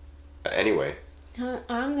cool. Anyway.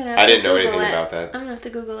 I'm gonna. I didn't know anything about that. I'm gonna have to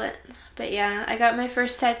Google it. But yeah, I got my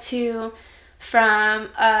first tattoo from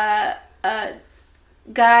a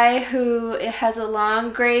guy who has a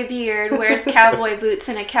long gray beard, wears cowboy boots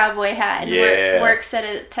and a cowboy hat, and works at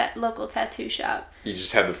a local tattoo shop. You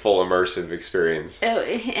just had the full immersive experience.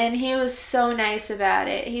 And he was so nice about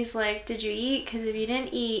it. He's like, "Did you eat? Because if you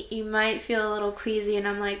didn't eat, you might feel a little queasy." And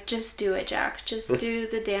I'm like, "Just do it, Jack. Just do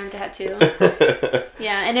the damn tattoo."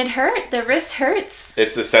 Yeah, and it hurt. The wrist hurts.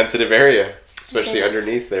 It's a sensitive area, especially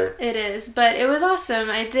underneath there. It is, but it was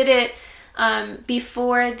awesome. I did it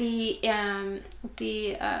before the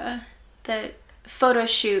photo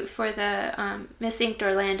shoot for the Miss Inked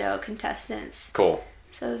Orlando contestants. Cool.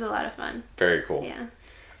 So it was a lot of fun. Very cool. Yeah.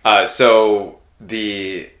 So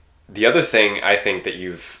the other thing I think that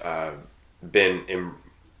you've been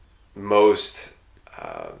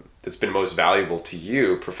that's been most valuable to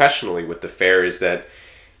you professionally with the fair is that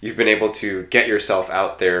you've been able to get yourself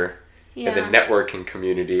out there in the networking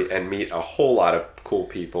community and meet a whole lot of cool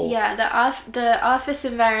people. Yeah, the office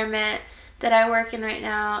environment, that I work in right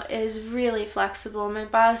now is really flexible. My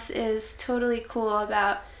boss is totally cool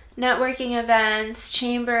about networking events,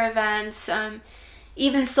 chamber events,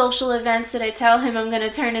 even social events that I tell him I'm going to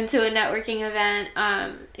turn into a networking event.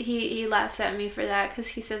 He laughs at me for that because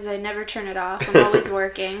he says I never turn it off. I'm always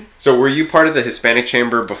working. So were you part of the Hispanic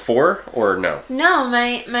Chamber before or no? No,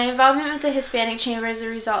 my involvement with the Hispanic Chamber is a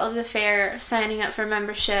result of the fair, signing up for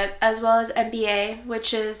membership, as well as MBA,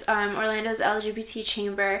 which is Orlando's LGBT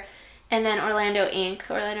chamber, and then Orlando Inc.,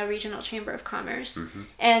 Orlando Regional Chamber of Commerce. Mm-hmm.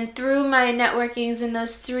 And through my networkings in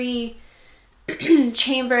those three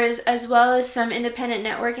chambers, as well as some independent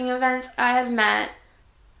networking events, I have met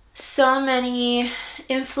so many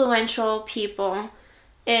influential people.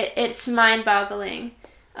 It's mind-boggling.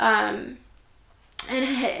 And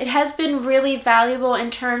it has been really valuable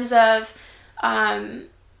in terms of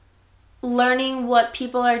learning what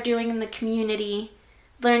people are doing in the community,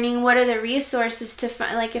 learning what are the resources to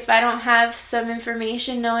find. Like, if I don't have some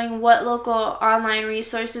information, knowing what local online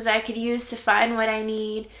resources I could use to find what I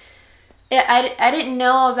need. I didn't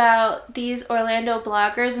know about these Orlando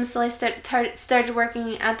bloggers until I started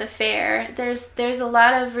working at the fair. There's a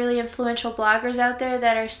lot of really influential bloggers out there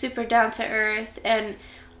that are super down to earth and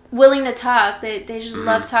willing to talk. They just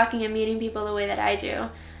love talking and meeting people the way that I do.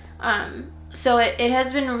 So it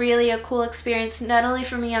has been really a cool experience, not only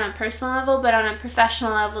for me on a personal level, but on a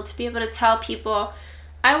professional level, to be able to tell people,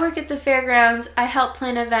 I work at the fairgrounds, I help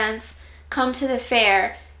plan events, come to the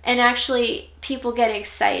fair, and actually people get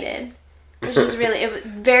excited. Which is really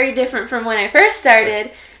very different from when I first started.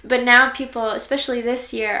 But now people, especially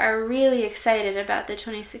this year, are really excited about the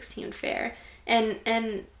 2016 fair.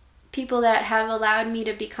 And people that have allowed me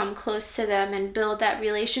to become close to them and build that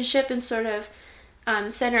relationship and sort of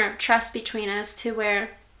center of trust between us, to where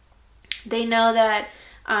they know that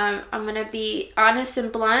I'm going to be honest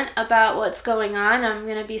and blunt about what's going on. I'm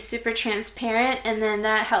going to be super transparent, and then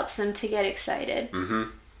that helps them to get excited. Mm-hmm.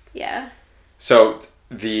 Yeah. So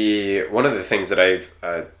one of the things that I've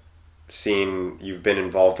seen, you've been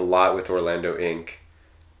involved a lot with Orlando Inc.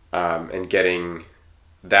 And getting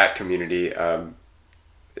that community. I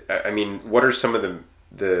mean, what are some of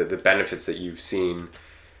the benefits that you've seen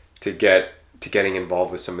to getting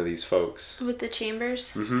involved with some of these folks? With the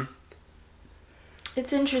chambers? Mm-hmm.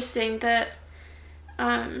 It's interesting that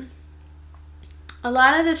a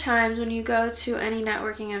lot of the times when you go to any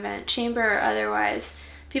networking event, chamber or otherwise,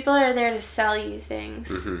 people are there to sell you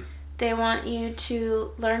things. Mm-hmm. They want you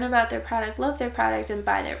to learn about their product, love their product, and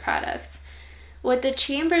buy their product. What the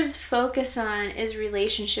chambers focus on is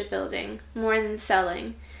relationship building more than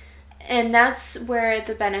selling. And that's where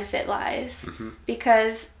the benefit lies. Mm-hmm.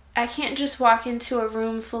 Because I can't just walk into a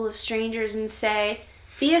room full of strangers and say,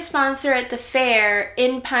 be a sponsor at the fair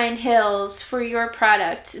in Pine Hills for your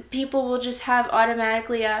product. People will just have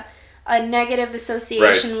automatically a negative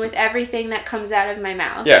association with everything that comes out of my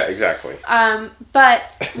mouth. Yeah, exactly.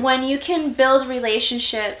 But when you can build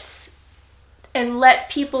relationships and let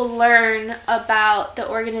people learn about the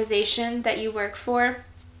organization that you work for,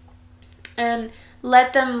 and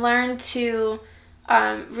let them learn to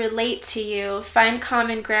relate to you, find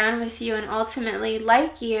common ground with you, and ultimately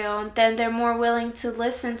like you, then they're more willing to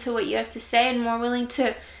listen to what you have to say and more willing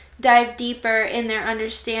to dive deeper in their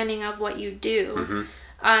understanding of what you do. Mm-hmm.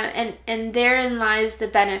 And therein lies the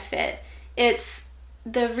benefit. It's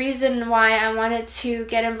the reason why I wanted to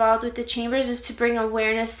get involved with the chambers is to bring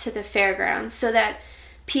awareness to the fairgrounds so that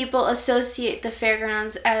people associate the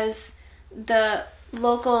fairgrounds as the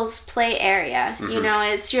locals' play area. Mm-hmm. You know,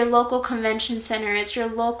 it's your local convention center, it's your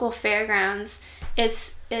local fairgrounds.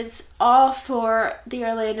 It's all for the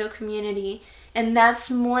Orlando community. And that's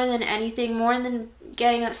more than anything, more than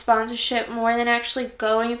getting a sponsorship, more than actually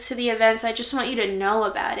going to the events. I just want you to know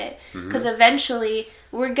about it. Because eventually,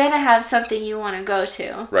 we're going to have something you want to go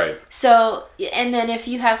to. Right. So, and then if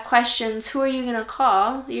you have questions, who are you going to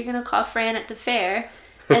call? You're going to call Fran at the fair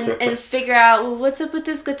and figure out, well, what's up with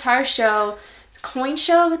this guitar show? Coin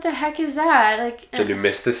show? What the heck is that? Like the new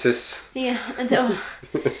mysticis? Yeah.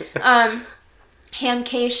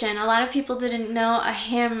 Hamcation. A lot of people didn't know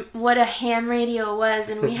what a ham radio was,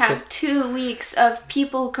 and we have 2 weeks of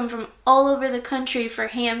people who come from all over the country for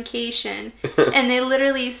hamcation, and they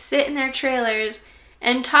literally sit in their trailers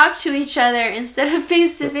and talk to each other instead of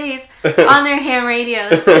face to face on their ham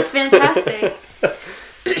radios. It's fantastic.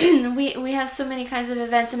 We have so many kinds of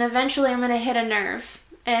events, and eventually I'm going to hit a nerve,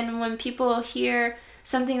 and when people hear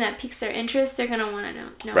something that piques their interest, they're going to want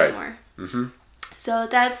to know more. Mm-hmm. So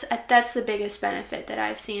that's the biggest benefit that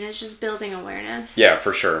I've seen, is just building awareness. Yeah,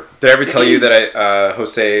 for sure. Did I ever tell you that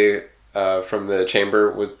Jose from the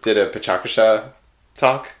chamber did a Pachacasha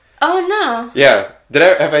talk? Oh, no. Yeah.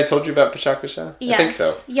 Have I told you about Pachakasha? Yes. I think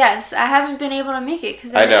so. Yes, I haven't been able to make it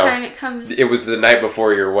because every time it comes... It was the night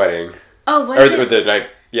before your wedding. Oh, was it? Or the night...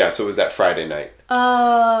 Yeah, so it was that Friday night.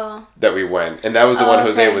 Oh. That we went. And that was the one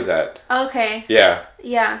Jose was at. Okay. Yeah.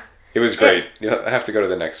 Yeah. It was great. You'll have to go to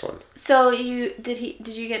the next one. So did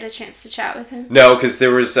you get a chance to chat with him? No, because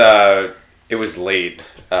there was... it was late.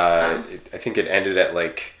 I think it ended at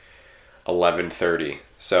like 11:30.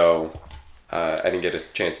 So I didn't get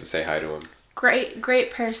a chance to say hi to him.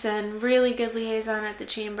 Great person, really good liaison at the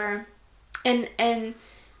chamber, and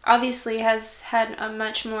obviously has had a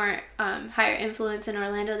much more higher influence in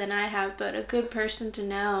Orlando than I have, but a good person to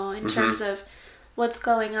know in terms of what's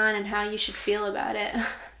going on and how you should feel about it.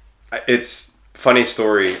 It's funny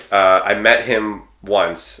story. I met him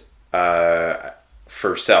once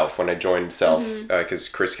for Self when I joined Self because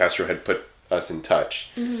Chris Castro had put us in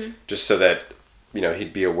touch just so that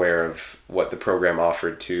he'd be aware of what the program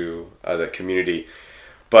offered to the community.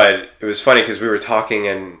 But it was funny because we were talking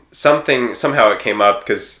and somehow it came up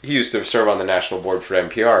because he used to serve on the national board for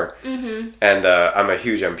NPR. And I'm a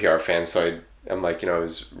huge NPR fan, so I'm like, I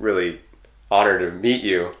was really honored to meet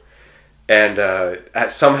you. And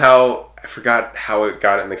somehow, I forgot how it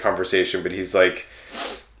got in the conversation, but he's like,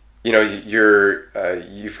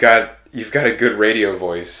 you've got a good radio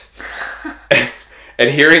voice. And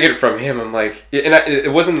hearing it from him, I'm like... And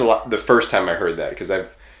it wasn't the first time I heard that, because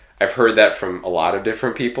I've heard that from a lot of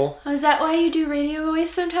different people. Oh, is that why you do radio voice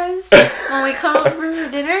sometimes? When we come over for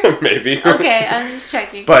dinner? Maybe. Okay, I'm just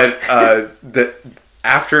checking. But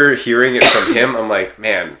after hearing it from him, I'm like,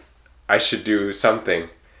 man, I should do something.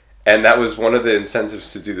 And that was one of the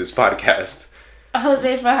incentives to do this podcast.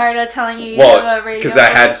 Jose Fajardo telling you have a radio because I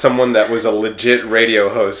had someone that was a legit radio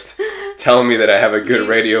host telling me that I have a good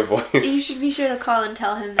radio voice. You should be sure to call and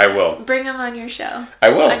tell him that. I will. Bring him on your show. I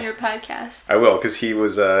will. On your podcast. I will, because he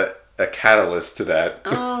was a catalyst to that.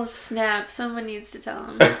 Oh, snap. Someone needs to tell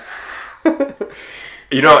him.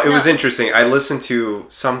 It was interesting. I listened to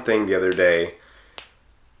something the other day.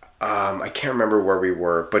 I can't remember where we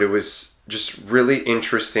were, but it was just really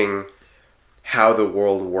interesting how the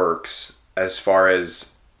world works as far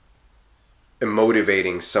as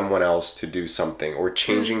motivating someone else to do something or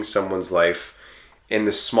changing someone's life in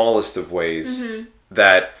the smallest of ways.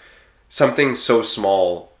 That something so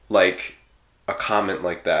small like a comment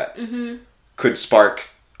like that could spark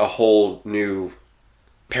a whole new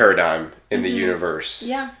paradigm in the universe.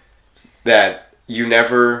 Yeah. That you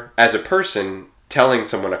never, as a person, telling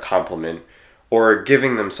someone a compliment or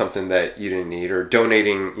giving them something that you didn't need, or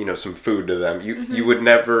donating, some food to them, you would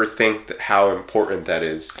never think that how important that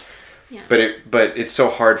is. Yeah. But it's so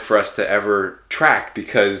hard for us to ever track,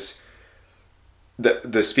 because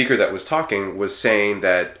the speaker that was talking was saying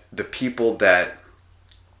that the people that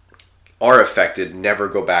are affected never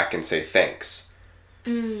go back and say thanks.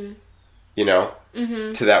 To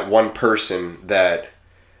that one person that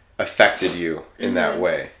affected you in that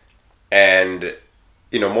way. And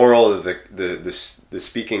moral of the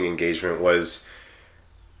speaking engagement was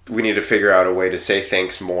we need to figure out a way to say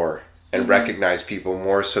thanks more and recognize people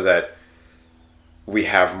more so that we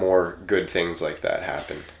have more good things like that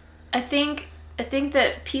happen. I think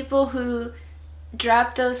that people who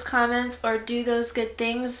drop those comments or do those good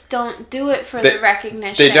things don't do it for the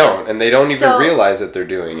recognition. They don't, and they don't even realize that they're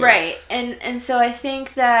doing it. Right. And so I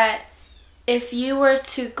think that if you were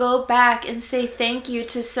to go back and say thank you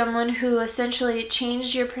to someone who essentially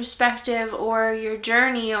changed your perspective or your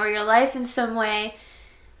journey or your life in some way,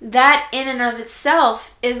 that in and of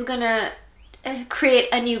itself is going to create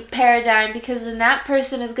a new paradigm, because then that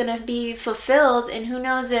person is going to be fulfilled, and who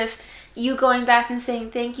knows if you going back and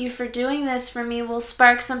saying thank you for doing this for me will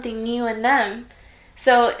spark something new in them.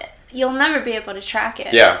 So you'll never be able to track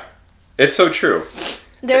it. Yeah, it's so true.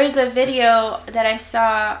 There's a video that I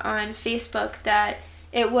saw on Facebook that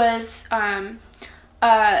it was a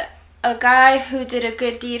guy who did a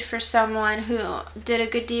good deed for someone, who did a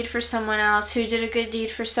good deed for someone else, who did a good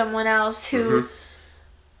deed for someone else, who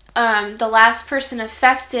the last person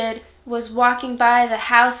affected was walking by the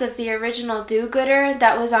house of the original do-gooder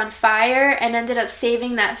that was on fire and ended up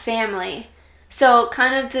saving that family. So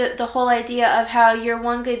kind of the whole idea of how your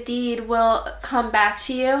one good deed will come back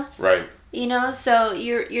to you. Right. So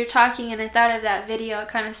you're talking, and I thought of that video. It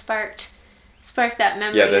kind of sparked that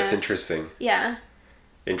memory. Yeah, that's interesting. Yeah.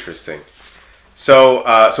 Interesting. So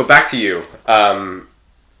back to you. I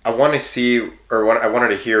want to see, I wanted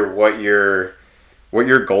to hear what your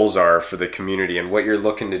goals are for the community and what you're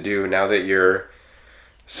looking to do now that you're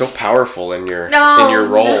so powerful in your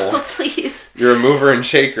role. No, please. You're a mover and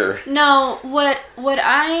shaker. No, what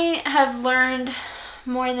I have learned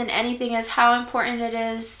more than anything is how important it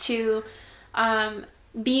is to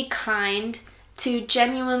be kind, to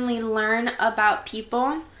genuinely learn about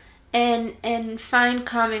people and find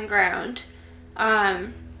common ground.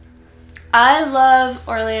 I love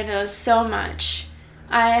Orlando so much.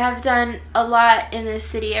 I have done a lot in this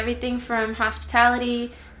city, everything from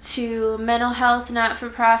hospitality to mental health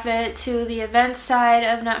not-for-profit to the event side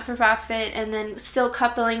of not-for-profit, and then still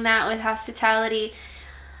coupling that with hospitality.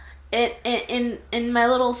 In my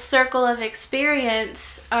little circle of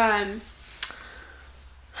experience,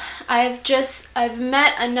 I've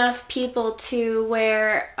met enough people to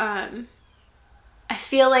where I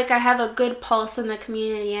feel like I have a good pulse in the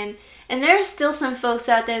community, and there are still some folks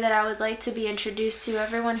out there that I would like to be introduced to.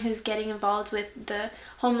 Everyone who's getting involved with the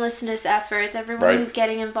homelessness efforts, everyone who's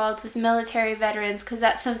getting involved with military veterans, because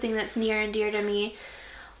that's something that's near and dear to me.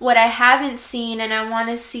 What I haven't seen and I want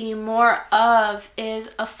to see more of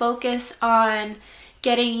is a focus on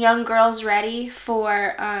getting young girls ready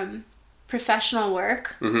for professional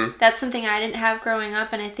work. Mm-hmm. That's something I didn't have growing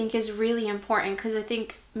up, and I think is really important, because I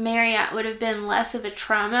think Marriott would have been less of a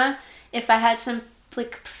trauma if I had some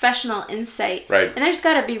professional insight. Right. And there's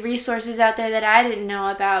got to be resources out there that I didn't know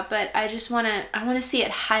about, but I want to see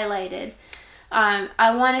it highlighted.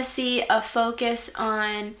 I want to see a focus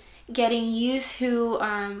on getting youth who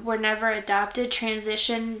were never adopted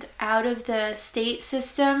transitioned out of the state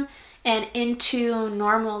system and into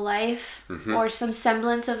normal life, mm-hmm. or some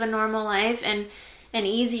semblance of a normal life, and an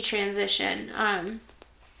easy transition.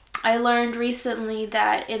 I learned recently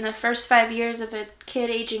that in the first 5 years of a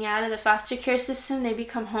kid aging out of the foster care system, they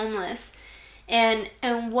become homeless. And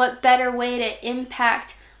what better way to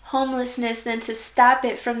impact homelessness than to stop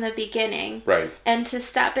it from the beginning. Right. And to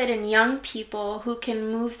stop it in young people who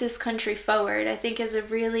can move this country forward, I think is a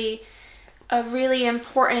really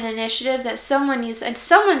important initiative that someone needs, and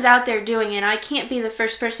someone's out there doing it. I can't be the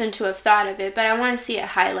first person to have thought of it, but I want to see it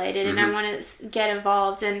highlighted, mm-hmm. and I want to get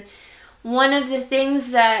involved. And one of the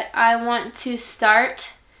things that I want to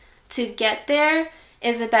start to get there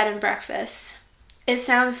is a bed and breakfast. It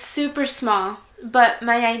sounds super small, but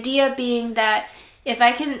my idea being that if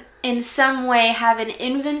I can in some way have an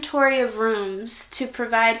inventory of rooms to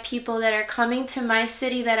provide people that are coming to my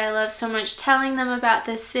city that I love so much, telling them about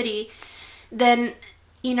this city, then,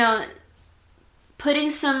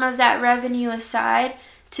 putting some of that revenue aside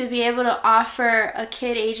to be able to offer a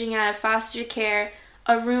kid aging out of foster care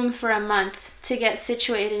a room for a month to get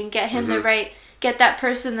situated and get him mm-hmm. Get that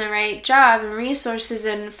person the right job and resources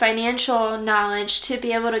and financial knowledge to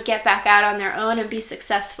be able to get back out on their own and be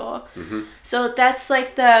successful. Mm-hmm. So that's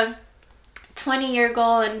the 20-year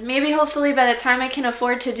goal, and maybe hopefully by the time I can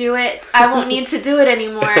afford to do it, I won't need to do it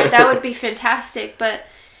anymore. That would be fantastic. But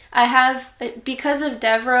I have, because of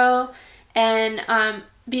Devro and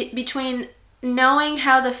between knowing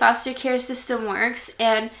how the foster care system works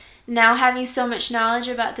and now having so much knowledge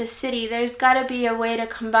about this city, there's got to be a way to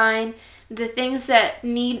combine the things that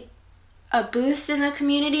need a boost in the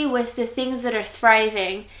community with the things that are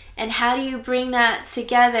thriving. And how do you bring that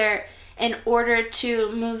together in order to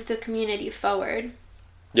move the community forward?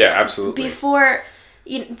 Yeah, absolutely. Before,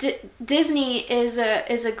 Disney is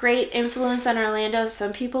a great influence on Orlando.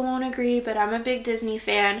 Some people won't agree, but I'm a big Disney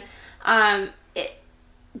fan.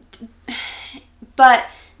 But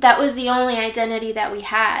that was the only identity that we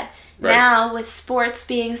had. Right. Now, with sports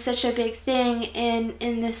being such a big thing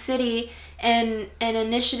in the city and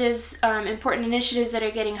initiatives, important initiatives that are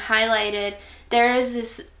getting highlighted, there is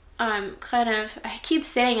this I keep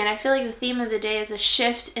saying it, I feel like the theme of the day is a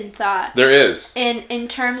shift in thought. There is. In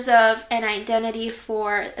terms of an identity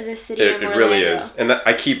for the city of Orlando. It really is. And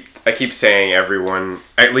I keep saying everyone,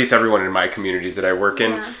 at least everyone in my communities that I work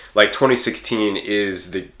in, 2016 is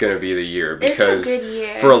going to be the year. Because it's a good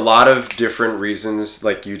year. For a lot of different reasons,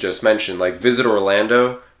 like you just mentioned, like Visit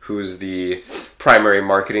Orlando, who's the primary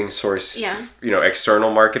marketing source,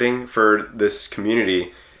 external marketing for this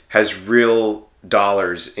community, has real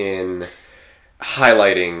dollars in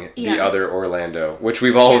highlighting the other Orlando, which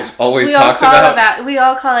we've always talked about. We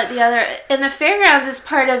all call it the other, and the fairgrounds is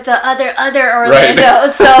part of the other Orlando. Right.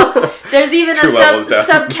 So there's even a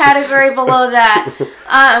subcategory below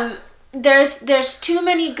that. There's too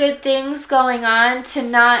many good things going on to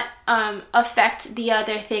not affect the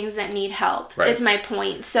other things that need help. Right. Is my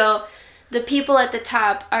point. So the people at the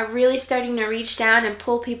top are really starting to reach down and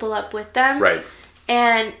pull people up with them. Right.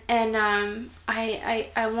 And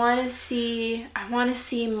I want to see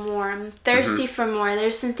more. I'm thirsty for more.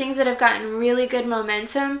 There's some things that have gotten really good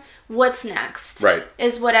momentum. What's next? Right.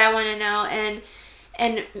 Is what I want to know.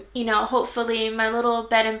 And hopefully my little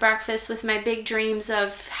bed and breakfast with my big dreams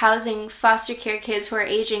of housing foster care kids who are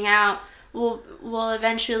aging out will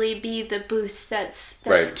eventually be the boost that's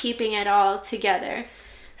Right. keeping it all together.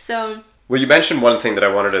 So. Well, you mentioned one thing that I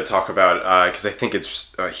wanted to talk about because I think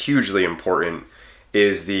it's hugely important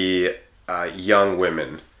is the young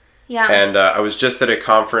women. Yeah. And I was just at a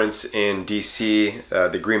conference in D.C.,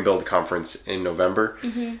 the Greenbuild Conference in November.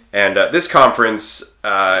 Mm-hmm. And this conference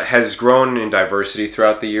has grown in diversity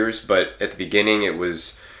throughout the years, but at the beginning it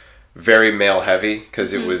was very male heavy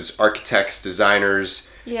because it was architects, designers,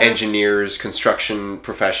 engineers, construction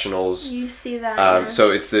professionals. You see that.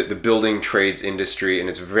 So it's the building trades industry, and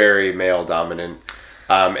it's very male dominant.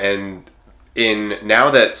 And in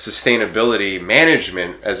now that sustainability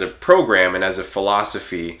management as a program and as a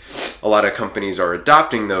philosophy, a lot of companies are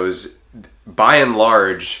adopting those. By and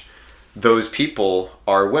large, those people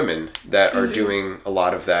are women that are doing a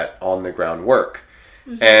lot of that on the ground work.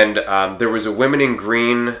 Mm-hmm. And there was a Women in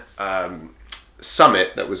Green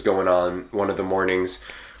summit that was going on one of the mornings,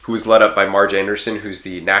 who was led up by Marge Anderson, who's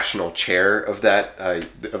the national chair of that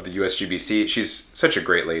of the USGBC. She's such a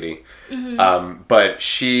great lady. Mm-hmm. But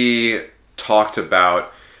she talked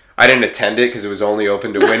about, I didn't attend it because it was only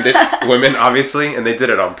open to women, obviously, and they did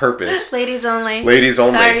it on purpose. Ladies only. Ladies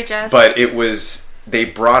only. Sorry, Jeff. But it was, they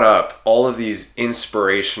brought up all of these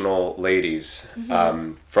inspirational ladies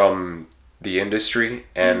from the industry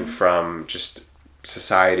and from just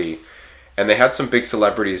society. And they had some big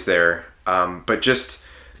celebrities there. But just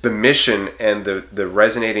the mission and the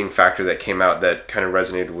resonating factor that came out that kind of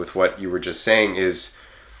resonated with what you were just saying is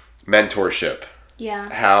mentorship. Yeah.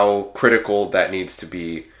 How critical that needs to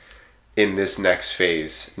be in this next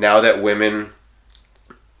phase. Now that women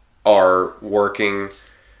are working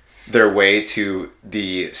their way to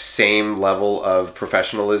the same level of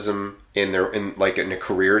professionalism in a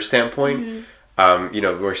career standpoint,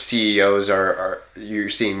 where CEOs are you're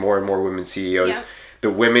seeing more and more women CEOs. Yeah.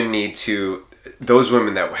 The women need to, those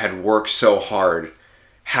women that had worked so hard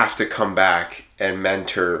have to come back and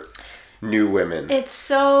mentor new women. It's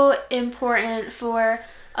so important for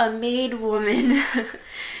a made woman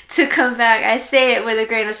to come back. I say it with a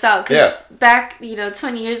grain of salt because back,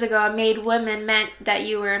 20 years ago, a made woman meant that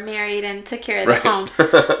you were married and took care of the home.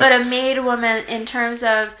 But a made woman in terms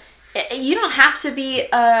of, you don't have to be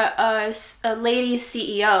a lady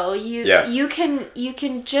CEO. You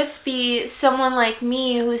can just be someone like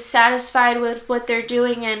me who's satisfied with what they're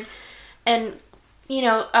doing and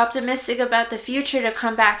optimistic about the future to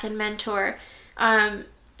come back and mentor.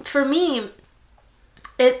 For me,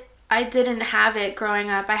 I didn't have it growing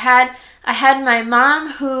up. I had my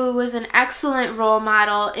mom, who was an excellent role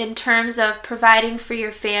model in terms of providing for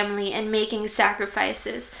your family and making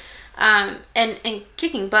sacrifices, and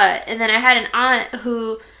kicking butt. And then I had an aunt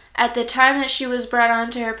who, at the time that she was brought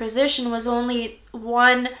onto her position, was only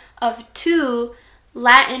one of two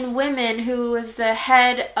Latin women who was the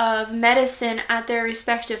head of medicine at their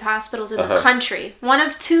respective hospitals in the country. One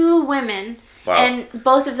of two women. Wow. And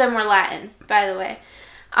both of them were Latin, by the way.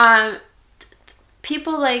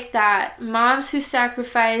 People like that, moms who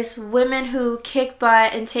sacrifice, women who kick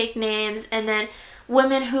butt and take names, and then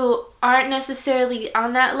women who aren't necessarily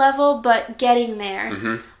on that level but getting there.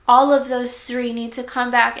 Mm-hmm. All of those three need to come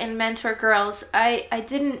back and mentor girls. I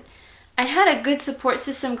had a good support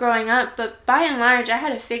system growing up, but by and large, I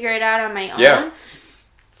had to figure it out on my own. Yeah.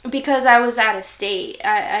 Because I was out of state.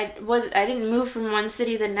 I didn't move from one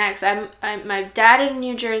city to the next. My dad in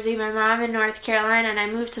New Jersey, my mom in North Carolina, and I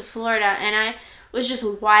moved to Florida, and I was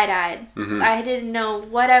just wide-eyed. Mm-hmm. I didn't know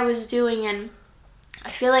what I was doing, and I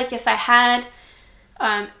feel like if I had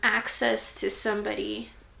access to somebody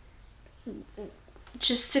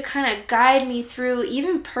just to kind of guide me through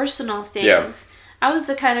even personal things, I was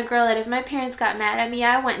the kind of girl that if my parents got mad at me,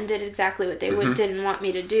 I went and did exactly what they didn't want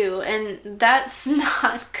me to do. And that's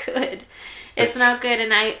not good. It's not good.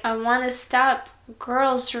 And I want to stop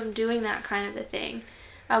girls from doing that kind of a thing.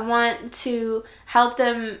 I want to help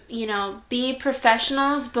them, be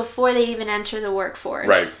professionals before they even enter the workforce.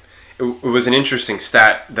 Right. It was an interesting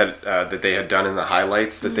stat that they had done in the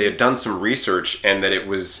highlights, that they had done some research, and that it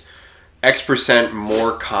was X%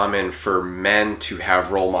 more common for men to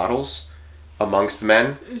have role models amongst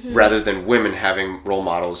men rather than women having role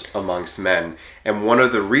models amongst men. And one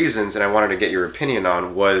of the reasons, and I wanted to get your opinion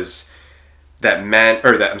on, was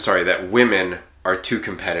that women are too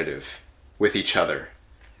competitive with each other.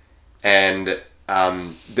 And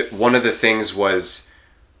one of the things was,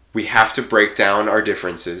 we have to break down our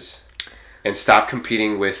differences and stop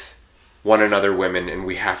competing with one another, women, and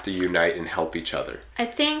we have to unite and help each other. I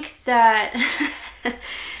think that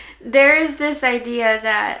there is this idea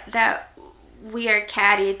that we are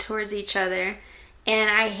catty towards each other, and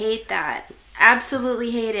I hate that.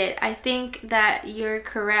 absolutely hate it. I think that you're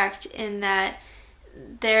correct in that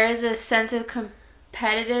there is a sense of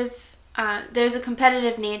there's a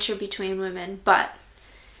competitive nature between women, but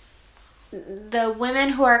the women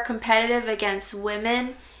who are competitive against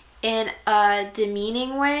women in a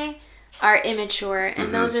demeaning way are immature,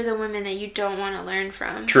 and those are the women that you don't want to learn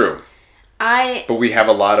from. True. But we have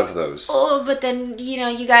a lot of those. Oh, but then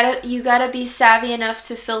you gotta be savvy enough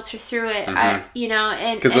to filter through it. And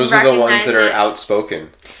because those are the ones that are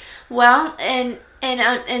outspoken. Well, and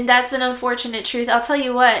that's an unfortunate truth. I'll tell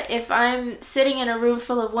you what, if I'm sitting in a room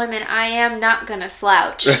full of women, I am not gonna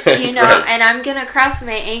slouch, right. And I'm gonna cross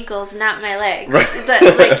my ankles, not my legs,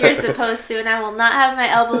 right. Like you're supposed to, and I will not have my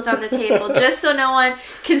elbows on the table, just so no one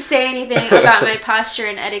can say anything about my posture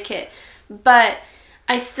and etiquette. But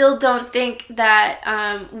I still don't think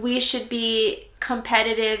that we should be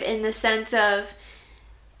competitive in the sense of,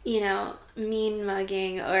 mean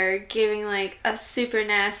mugging or giving like a super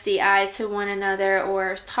nasty eye to one another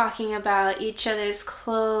or talking about each other's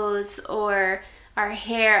clothes or our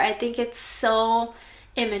hair. I think it's so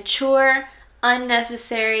immature,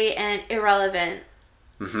 unnecessary, and irrelevant.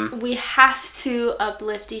 We have to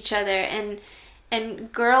uplift each other,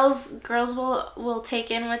 and girls will take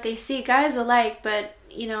in what they see, guys alike, but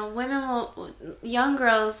young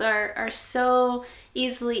girls are so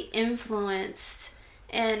easily influenced.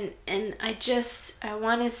 And I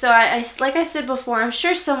want to, so I like I said before, I'm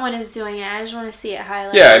sure someone is doing it. I just want to see it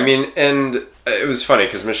highlighted. Yeah, I mean, and it was funny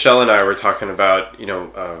because Michelle and I were talking about,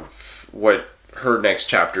 what her next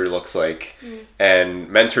chapter looks like, and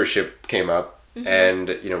mentorship came up, and,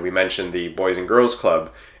 we mentioned the Boys and Girls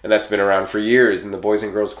Club, and that's been around for years, and the Boys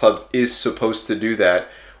and Girls Club is supposed to do that,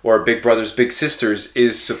 or Big Brothers Big Sisters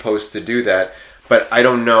is supposed to do that, but I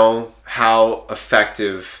don't know how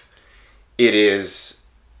effective it is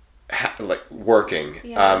working.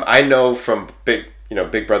 Yeah. I know from Big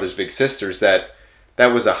Brothers Big Sisters that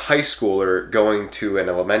was a high schooler going to an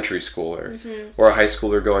elementary schooler, or a high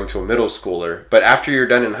schooler going to a middle schooler. But after you're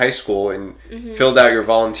done in high school and filled out your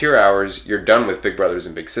volunteer hours, you're done with Big Brothers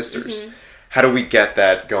and Big Sisters. How do we get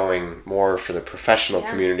that going more for the professional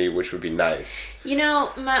community, which would be nice?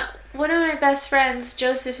 One of my best friends,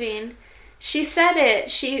 Josephine, she said it.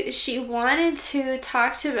 She wanted to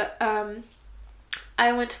talk to.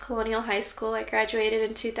 I went to Colonial High School. I graduated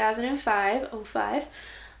in 2005.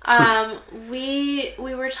 We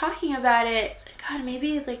were talking about it, God,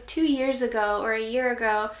 maybe like 2 years ago or a year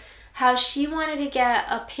ago, how she wanted to get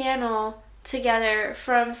a panel together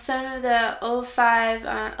from some of the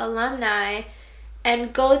 05 alumni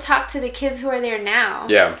and go talk to the kids who are there now.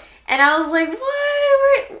 Yeah. And I was like,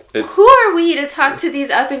 what? Who are we to talk to these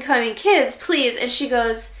up-and-coming kids, please? And she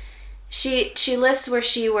goes, she lists where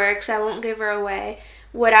she works. I won't give her away.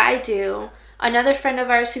 What I do. Another friend of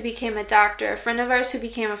ours who became a doctor. A friend of ours who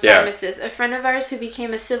became a pharmacist. A friend of ours who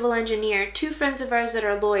became a civil engineer. 2 friends of ours that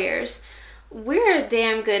are lawyers. We're a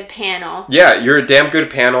damn good panel. Yeah, you're a damn good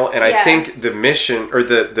panel. And I think the mission, or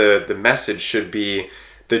the message should be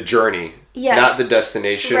the journey. Yeah. Not the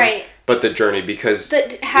destination. Right. But the journey, because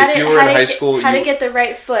if you were in high school... How to get the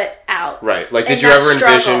right foot out. Right. Like, did you ever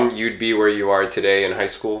envision you'd be where you are today in high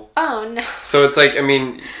school? Oh, no. So it's like, I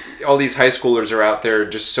mean, all these high schoolers are out there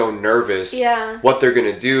just so nervous what they're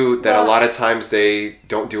going to do that a lot of times they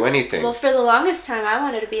don't do anything. Well, for the longest time, I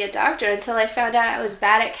wanted to be a doctor until I found out I was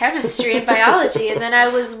bad at chemistry and biology. And then I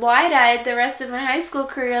was wide-eyed the rest of my high school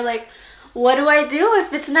career, like, what do I do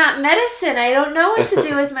if it's not medicine? I don't know what to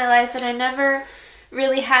do with my life, and I never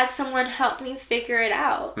really had someone help me figure it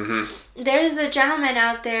out. There's a gentleman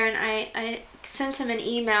out there, and I sent him an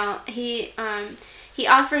email. He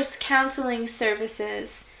offers counseling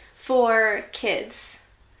services for kids.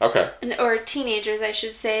 Okay. Or teenagers, I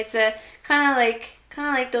should say. It's a kind of like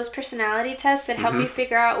those personality tests that help you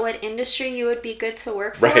figure out what industry you would be good to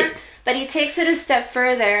work for. Right. But he takes it a step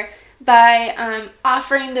further by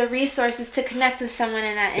offering the resources to connect with someone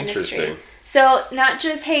in that industry. So not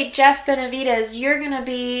just, hey, Jeff Benavides, you're going to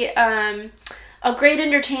be a great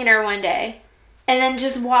entertainer one day, and then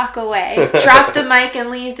just walk away, drop the mic and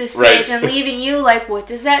leave the stage, and leaving you like, what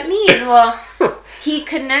does that mean? Well, he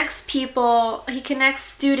connects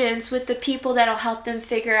students with the people that'll help them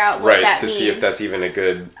figure out what that means. Right, to see if that's even a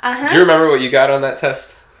good... Do you remember what you got on that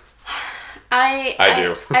test? I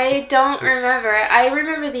do. I don't remember. I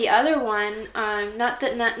remember the other one, not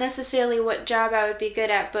necessarily what job I would be good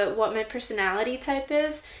at, but what my personality type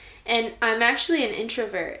is. And I'm actually an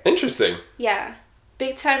introvert. Interesting. Yeah.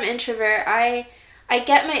 Big time introvert. I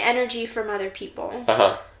get my energy from other people.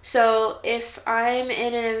 So if I'm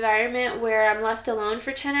in an environment where I'm left alone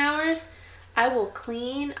for 10 hours, I will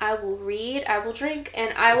clean, I will read, I will drink,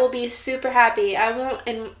 and I will be super happy. I won't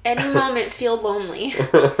in any moment feel lonely.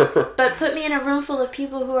 But put me in a room full of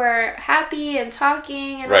people who are happy and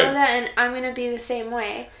talking and right. all of that, and I'm going to be the same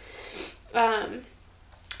way.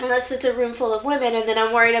 Unless it's a room full of women, and then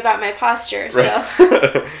I'm worried about my posture. Right.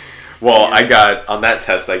 So, well, I got on that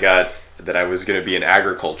test. I got that I was going to be in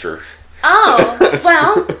agriculture. Oh,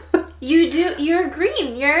 well, you're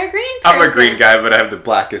green. You're a green person. I'm a green guy, but I have the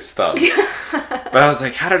blackest thumb. But I was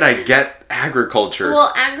like, how did I get agriculture?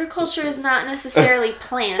 Well, agriculture is not necessarily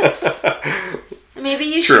plants. Maybe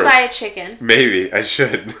you True. should buy a chicken. Maybe I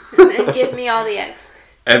should. And give me all the eggs.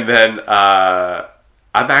 And then I'm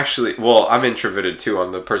introverted too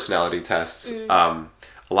on the personality tests. A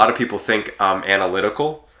lot of people think I'm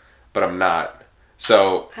analytical, but I'm not.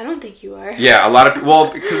 So I don't think you are. Yeah,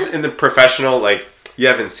 because in the professional, like, you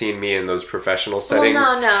haven't seen me in those professional settings.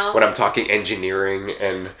 Well, no. When I'm talking engineering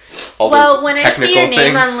and all those technical things. Well, when I see your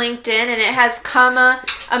name on LinkedIn and it has comma,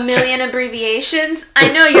 a million abbreviations,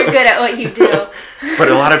 I know you're good at what you do. But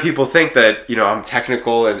a lot of people think that, I'm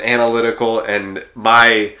technical and analytical, and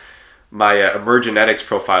my emergenetics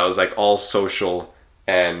profile is like all social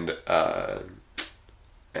and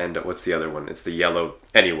what's the other one? It's the yellow.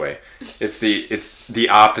 Anyway, it's the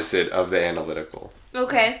opposite of the analytical.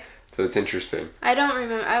 Okay. So it's interesting. I don't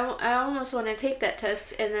remember. I almost want to take that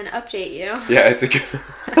test and then update you. Yeah, it's a good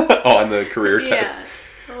on the career test.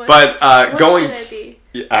 But what should it be?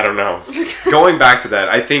 I don't know. Going back to that,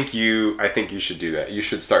 I think you should do that. You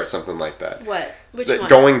should start something like that. What? Which one?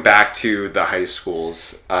 Going back to the high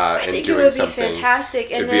schools and doing something. I think it would be fantastic.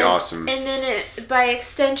 And it'd be awesome. And then by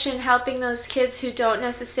extension, helping those kids who don't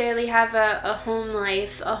necessarily have a home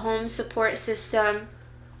life, a home support system,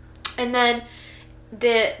 and then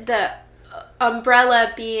the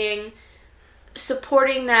umbrella being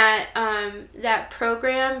supporting that that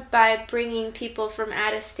program by bringing people from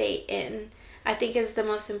out of state in, I think is the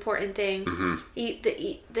most important thing.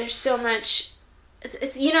 Mm-hmm. There's so much,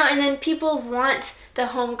 and then people want the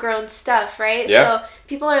homegrown stuff, right? Yeah. So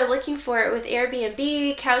people are looking for it with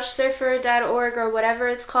Airbnb, Couchsurfer.org, or whatever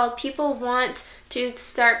it's called. People want to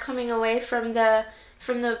start coming away from the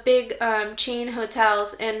big chain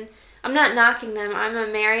hotels, and I'm not knocking them. I'm a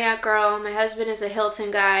Marriott girl. My husband is a Hilton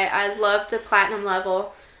guy. I love the platinum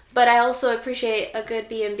level. But I also appreciate a good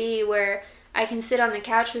B&B where I can sit on the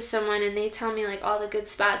couch with someone and they tell me like all the good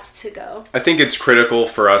spots to go. I think it's critical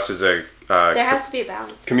for us as a there has to be a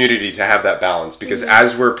balance. Community to have that balance, because mm-hmm.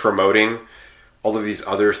 as we're promoting all of these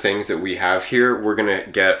other things that we have here, we're going to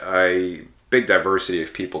get a big diversity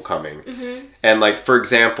of people coming. Mm-hmm. And like, for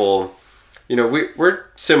example, we're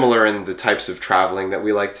similar in the types of traveling that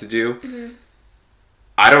we like to do. Mm-hmm.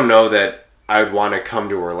 I don't know that I would want to come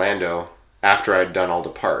to Orlando after I'd done all the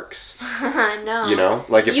parks. No.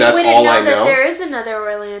 Like if that's all I know. There is another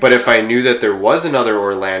Orlando. But if I knew that there was another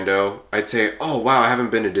Orlando, I'd say, oh, wow, I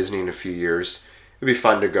haven't been to Disney in a few years. It'd be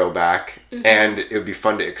fun to go back. Mm-hmm. And it would be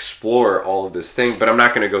fun to explore all of this thing. But I'm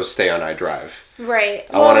not going to go stay on iDrive. Right.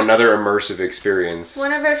 I want another immersive experience.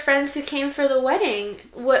 One of our friends who came for the wedding,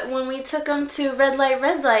 when we took him to Red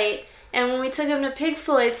Light, and when we took him to Pig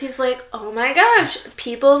Floyd's, he's like, oh my gosh,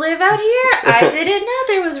 people live out here? I didn't know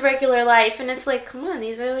there was regular life. And it's like, come on,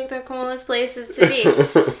 these are like the coolest places to be.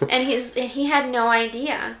 And he had no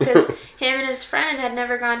idea, because him and his friend had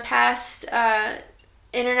never gone past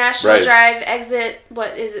International Drive exit,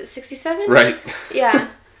 what is it, 67? Right. Yeah.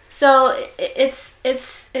 So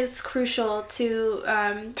it's crucial to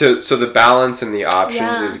so the balance and the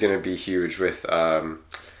options is going to be huge with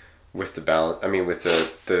the balance. I mean, with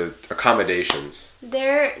the accommodations.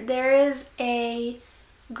 There is a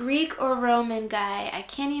Greek or Roman guy, I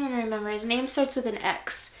can't even remember. His name starts with an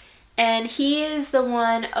X, and he is the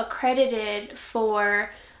one accredited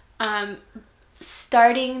for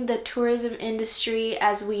starting the tourism industry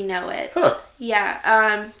as we know it. Huh.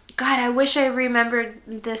 Yeah. God, I wish I remembered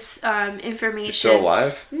this information. Is he still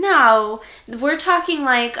alive? No. We're talking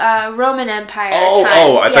like Roman Empire times.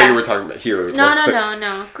 I thought you were talking about here.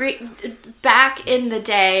 No. Greek, back in the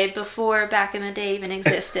day, before back in the day even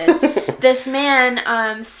existed, this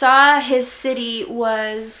man saw his city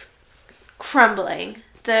was crumbling.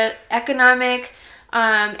 The economic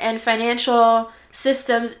and financial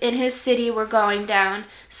systems in his city were going down.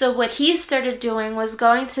 So what he started doing was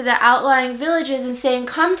going to the outlying villages and saying,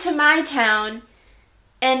 come to my town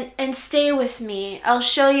and stay with me. I'll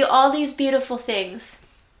show you all these beautiful things.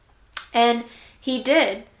 And he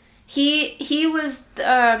did. He was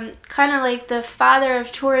kind of like the father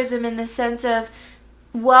of tourism in the sense of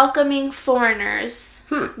welcoming foreigners,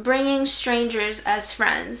 bringing strangers as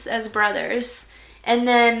friends, as brothers, and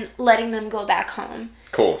then letting them go back home.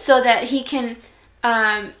 Cool. So that he can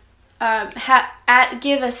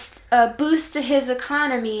give us a boost to his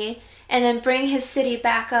economy and then bring his city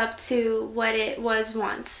back up to what it was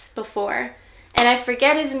once before. And I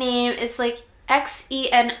forget his name. It's like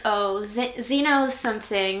Xeno, Zeno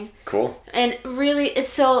something. Cool. And really,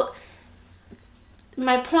 it's so...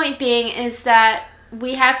 My point being is that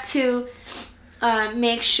we have to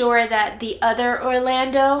make sure that the other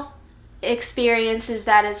Orlando experiences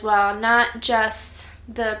that as well. Not just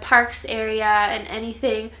the parks area and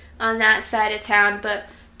anything on that side of town, but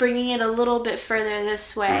bringing it a little bit further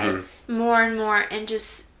this way, more and more, and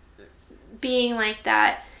just being like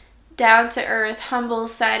that down-to-earth, humble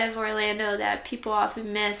side of Orlando that people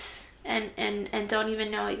often miss and don't even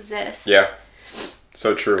know exists. Yeah,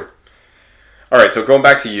 so true. All right, so going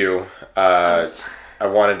back to you, I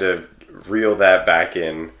wanted to reel that back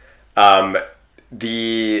in. What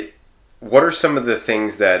are some of the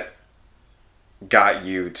things that got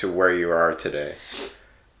you to where you are today?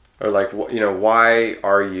 Or like, why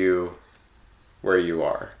are you where you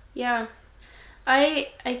are? Yeah, I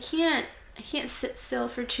can't sit still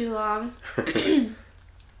for too long.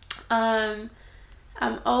 I'm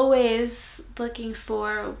always looking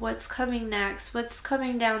for what's coming next, what's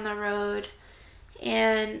coming down the road.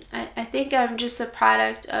 And I think I'm just a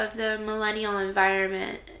product of the millennial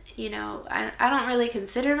environment. I don't really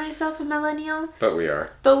consider myself a millennial. But we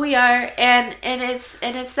are. And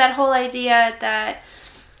it's that whole idea that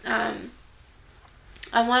I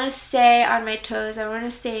want to stay on my toes. I want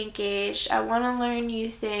to stay engaged. I want to learn new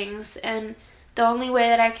things. And the only way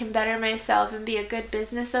that I can better myself and be a good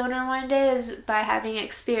business owner one day is by having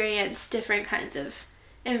experienced different kinds of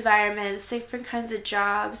environments, different kinds of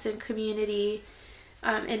jobs and community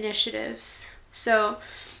initiatives. So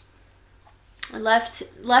I left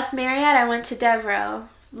Marriott. I went to Devereaux.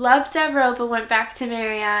 Loved Devereaux, but went back to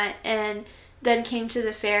Marriott, and then came to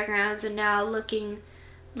the fairgrounds, and now looking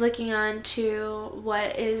on to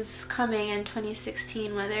what is coming in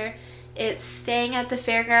 2016, whether it's staying at the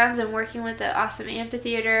fairgrounds and working with the awesome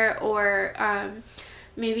amphitheater, or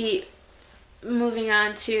maybe moving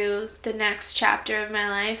on to the next chapter of my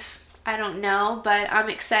life. I don't know, but I'm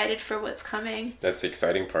excited for what's coming. That's the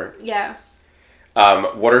exciting part. Yeah.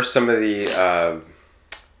 What are some of the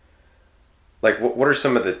what are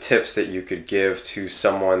some of the tips that you could give to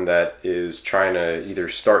someone that is trying to either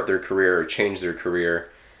start their career or change their career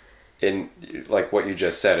in, like what you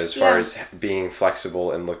just said, as far as being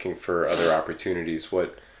flexible and looking for other opportunities?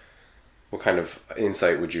 What kind of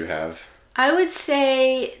insight would you have? I would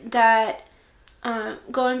say that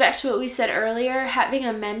going back to what we said earlier, having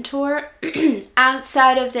a mentor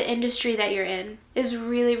outside of the industry that you're in is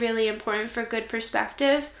really, really important for good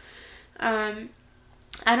perspective. I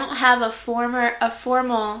don't have a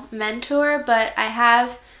formal mentor, but I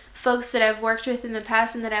have folks that I've worked with in the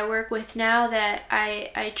past and that I work with now that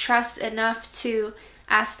I trust enough to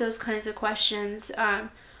ask those kinds of questions.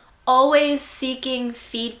 Always seeking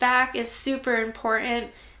feedback is super important,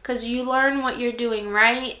 because you learn what you're doing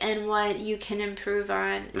right and what you can improve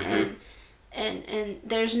on. Mm-hmm. And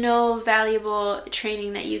there's no valuable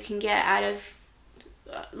training that you can get out of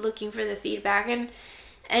looking for the feedback.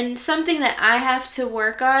 And something that I have to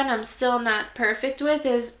work on, I'm still not perfect with,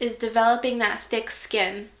 is developing that thick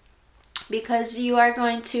skin. Because you are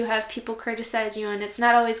going to have people criticize you, and it's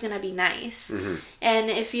not always going to be nice. Mm-hmm. And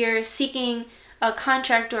if you're seeking a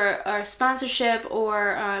contract or sponsorship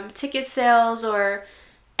or ticket sales or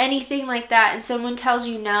anything like that, and someone tells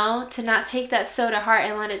you no, to not take that so to heart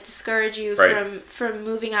and let it discourage you from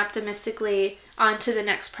moving optimistically on to the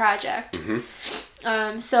next project. Mm-hmm.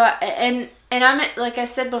 And I'm, like I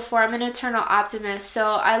said before, I'm an eternal optimist,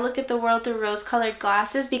 so I look at the world through rose-colored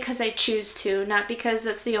glasses because I choose to, not because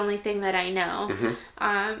that's the only thing that I know.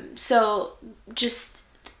 Mm-hmm. So just,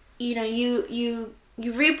 you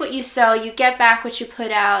reap what you sow, you get back what you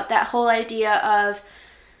put out. That whole idea of,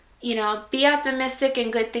 be optimistic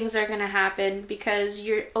and good things are going to happen because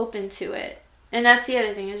you're open to it. And that's the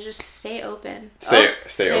other thing, is just stay open. Stay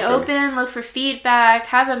open, look for feedback,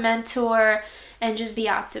 have a mentor, and just be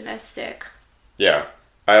optimistic. Yeah.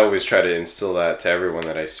 I always try to instill that to everyone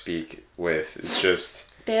that I speak with. It's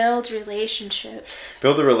just... Build relationships.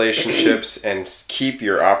 Build the relationships and keep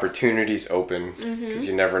your opportunities open, because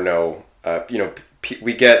you never know. A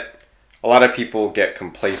lot of people get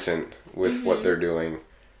complacent with what they're doing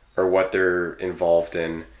or what they're involved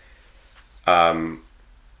in,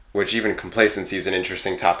 which even complacency is an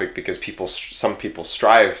interesting topic, because some people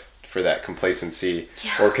strive for that complacency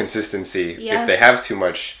or consistency if they have too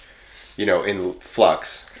much, in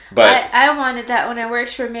flux. But I wanted that when I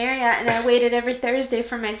worked for Marriott, and I waited every Thursday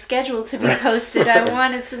for my schedule to be posted. I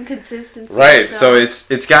wanted some consistency. Right. So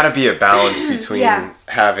it's got to be a balance between Yeah.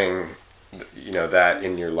 having, that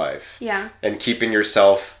in your life. Yeah. And keeping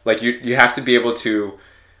yourself, like you have to be able to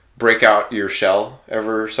break out your shell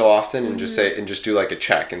ever so often and just do like a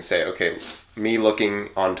check and say, okay, me looking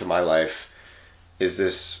onto my life, is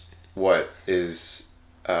this what is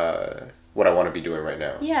what I want to be doing right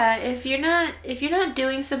now? Yeah, if you're not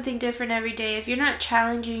doing something different every day, if you're not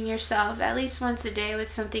challenging yourself at least once a day with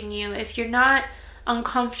something new, if you're not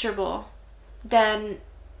uncomfortable, then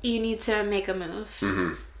you need to make a move.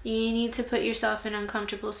 Mm-hmm. You need to put yourself in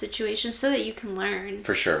uncomfortable situations so that you can learn.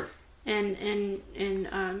 For sure. And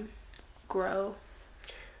grow.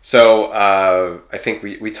 So I think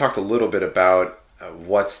we talked a little bit about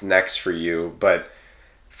what's next for you, but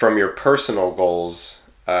from your personal goals,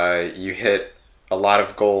 you hit a lot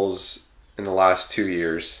of goals in the last 2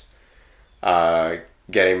 years.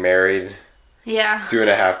 Getting married. Yeah. Doing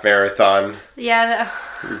a half marathon. Yeah.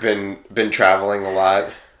 You've been traveling a lot.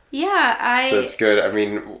 Yeah, So it's good. I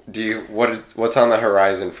mean, what's on the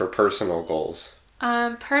horizon for personal goals?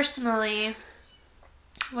 Personally,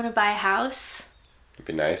 I want to buy a house. It'd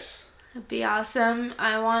be nice. It'd be awesome.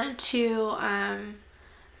 I want to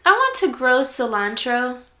grow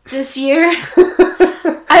cilantro this year.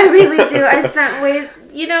 I really do. I spent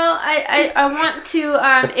I want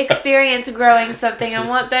to experience growing something. I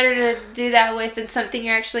want better to do that with than something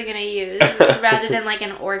you're actually going to use rather than like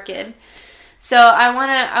an orchid. So I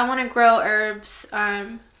want to grow herbs.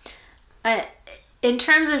 In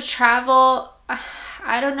terms of travel,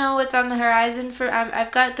 I don't know what's on the horizon for.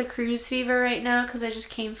 I've got the cruise fever right now because I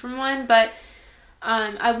just came from one, but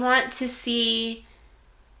I want to see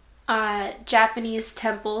Japanese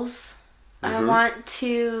temples. Mm-hmm. I want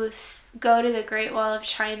to go to the Great Wall of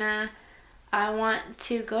China. I want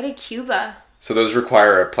to go to Cuba. So those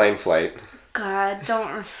require a plane flight. God,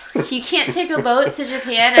 you can't take a boat to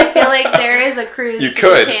Japan. I feel like there is a cruise to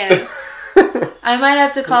Japan. I might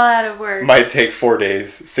have to call out of work. Might take 4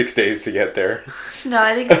 days, 6 days to get there. No,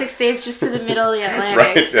 I think 6 days just to the middle of the Atlantic.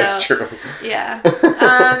 Right, that's true. Yeah.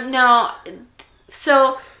 No.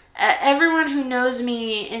 So everyone who knows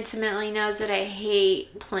me intimately knows that I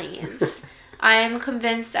hate planes. I am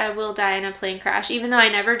convinced I will die in a plane crash, even though I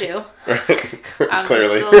never do. I'm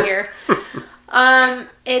Clearly. Still here.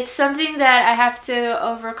 It's something that I have to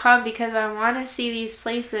overcome because I want to see these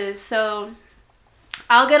places. So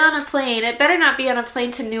I'll get on a plane. It better not be on a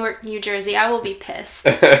plane to Newark, New Jersey. I will be pissed.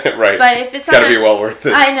 Right. But if it's gotta be well worth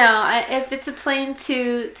it. I know. If it's a plane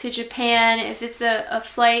to Japan, if it's a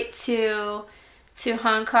flight to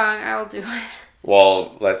Hong Kong, I'll do it.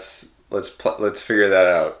 Well, let's figure that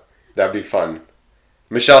out. That'd be fun.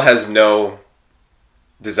 Michelle has no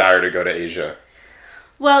desire to go to Asia.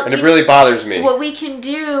 Well, and it really bothers me. What we can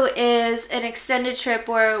do is an extended trip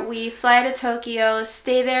where we fly to Tokyo,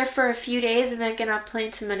 stay there for a few days, and then get on a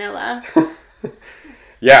plane to Manila.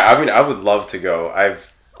 Yeah, I mean, I would love to go.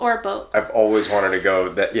 Or both. I've always wanted to go.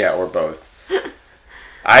 Or both.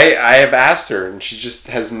 I have asked her, and she just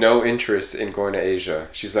has no interest in going to Asia.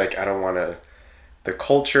 She's like, I don't want to. The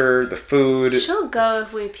culture, the food. She'll go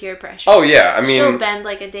if we peer pressure. Oh yeah, I mean, she'll bend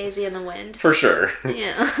like a daisy in the wind. For sure.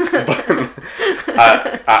 Yeah.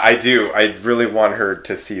 But, I do. I really want her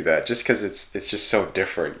to see that, just because it's just so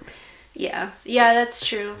different. Yeah, that's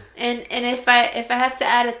true. And if I have to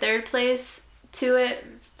add a third place to it,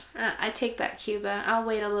 I take back Cuba. I'll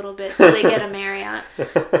wait a little bit till they get a Marriott.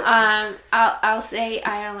 I'll say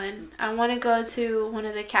Ireland. I want to go to one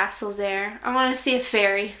of the castles there. I want to see a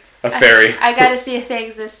ferry. A ferry. I gotta see if they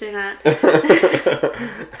exist or not.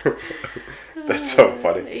 That's so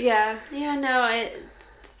funny. Yeah. No.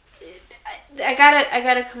 I gotta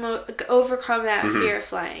overcome that fear of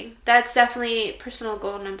flying. That's definitely personal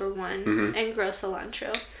goal number one. Mm-hmm. And grow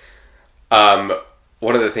cilantro.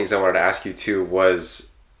 One of the things I wanted to ask you too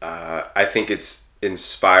was, I think it's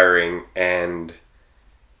inspiring, and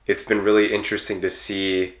it's been really interesting to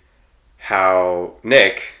see how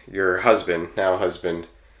Nick, your husband,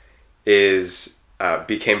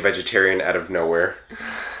 became vegetarian out of nowhere.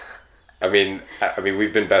 I mean,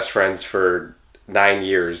 we've been best friends for 9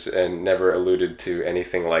 years and never alluded to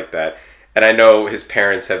anything like that. And I know his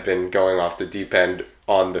parents have been going off the deep end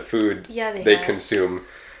on the food they consume.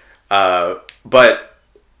 But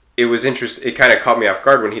it was interesting. It kind of caught me off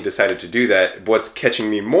guard when he decided to do that. What's catching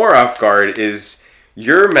me more off guard is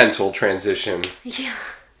your mental transition. Yeah.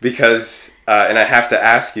 Because, and I have to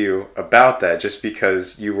ask you about that, just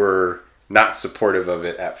because you were not supportive of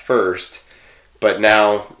it at first, but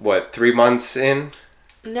now, 3 months in?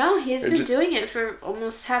 No, he's been doing it for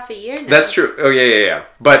almost half a year now. That's true. Oh, yeah.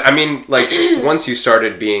 But, I mean, like, once you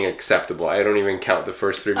started being acceptable, I don't even count the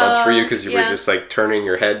first 3 months for you because you were just, like, turning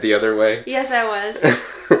your head the other way. Yes, I was.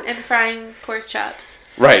 And frying pork chops.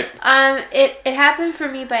 Right. It happened for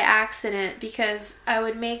me by accident because I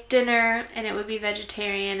would make dinner and it would be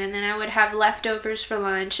vegetarian, and then I would have leftovers for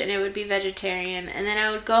lunch and it would be vegetarian, and then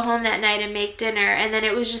I would go home that night and make dinner, and then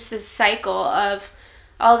it was just this cycle of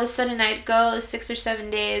all of a sudden I'd go 6 or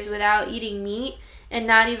 7 days without eating meat and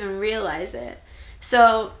not even realize it.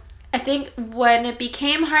 So I think when it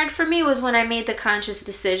became hard for me was when I made the conscious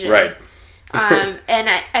decision. Right. And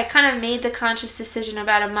I kind of made the conscious decision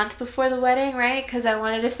about a month before the wedding, right? Because I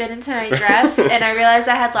wanted to fit into my dress, and I realized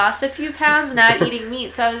I had lost a few pounds not eating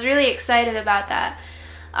meat, so I was really excited about that.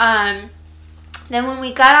 Then when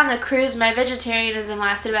we got on the cruise, my vegetarianism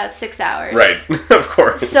lasted about 6 hours. Right, of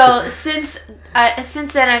course. So since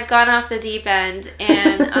then, I've gone off the deep end,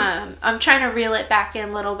 and I'm trying to reel it back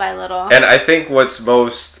in little by little. And I think what's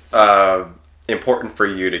most important for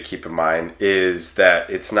you to keep in mind is that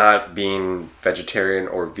it's not being vegetarian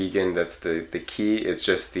or vegan that's the key. It's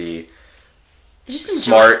just the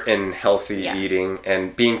smart and healthy eating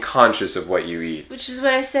and being conscious of what you eat. Which is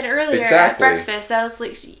what I said earlier at breakfast. I was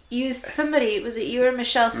like, was it you or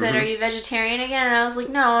Michelle said, are you vegetarian again? And I was like,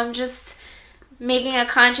 no, I'm just making a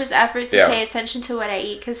conscious effort to pay attention to what I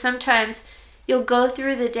eat. Because sometimes you'll go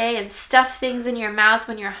through the day and stuff things in your mouth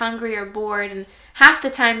when you're hungry or bored, and half the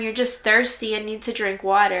time you're just thirsty and need to drink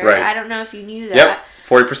water. Right. I don't know if you knew that. Yep.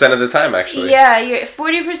 40% of the time, actually. Yeah, you're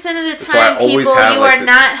 40% of the time, people, you are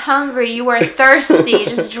not hungry. You are thirsty.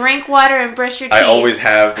 Just drink water and brush your teeth. I always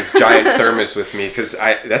have this giant thermos with me because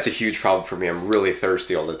that's a huge problem for me. I'm really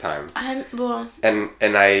thirsty all the time. And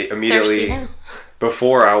I immediately,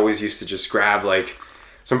 before, I always used to just grab like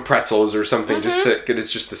some pretzels or something just to,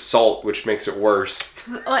 it's just the salt which makes it worse.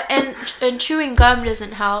 And chewing gum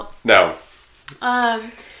doesn't help. No.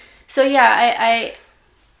 So yeah,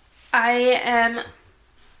 I am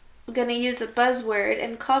gonna use a buzzword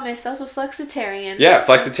and call myself a flexitarian. Yeah,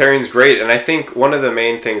 flexitarian's great, and I think one of the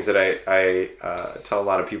main things that I tell a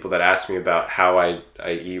lot of people that ask me about how I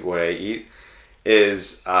eat what I eat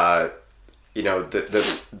is the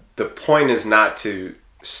point is not to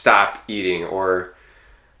stop eating or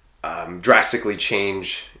drastically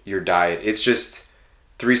change your diet. It's just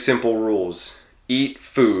 3 simple rules: eat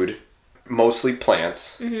food, mostly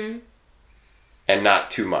plants, and not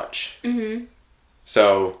too much.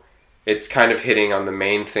 So it's kind of hitting on the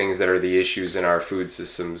main things that are the issues in our food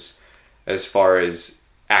systems as far as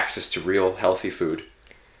access to real healthy food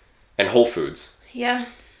and whole foods. Yeah.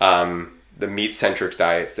 The meat-centric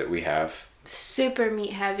diets that we have. Super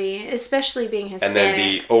meat heavy, especially being Hispanic. And then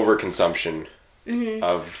the overconsumption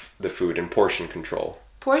of the food and portion control.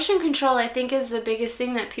 Portion control, I think, is the biggest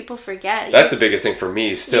thing that people forget. That's the biggest thing for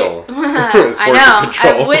me still. I know.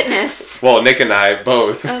 Control. I've witnessed. Well, Nick and I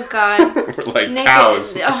both. Oh, God. We're like Nick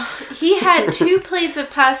cows. He had 2 plates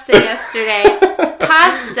of pasta yesterday.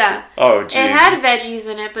 Pasta. Oh, jeez. It had veggies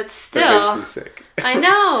in it, but still. That makes me sick. I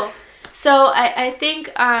know. So I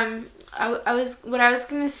think what I was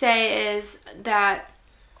going to say is that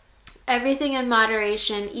everything in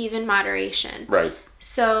moderation, even moderation. Right.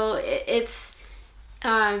 So it's...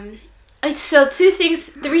 so 3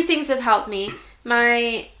 things have helped me.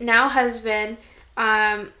 My now husband,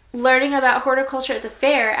 learning about horticulture at the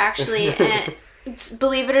fair, actually, and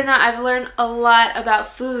believe it or not, I've learned a lot about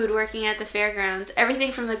food working at the fairgrounds.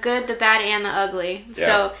 Everything from the good, the bad, and the ugly. Yeah.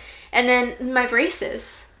 So, and then my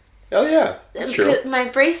braces. Oh yeah, that's true. My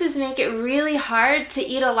braces make it really hard to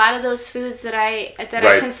eat a lot of those foods that I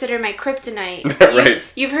consider my kryptonite.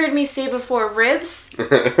 You've heard me say before, ribs,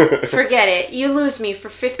 forget it. You lose me for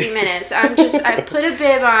 50 minutes. I put a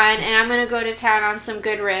bib on and I'm gonna go to town on some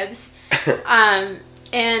good ribs.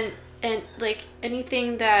 And like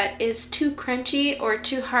anything that is too crunchy or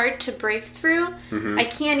too hard to break through, I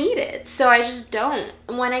can't eat it. So I just don't.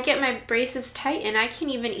 When I get my braces tightened, I can't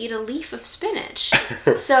even eat a leaf of spinach.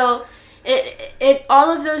 So it all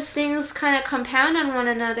of those things kind of compound on one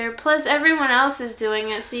another. Plus everyone else is doing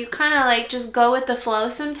it, so you kind of like just go with the flow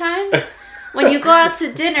sometimes. When you go out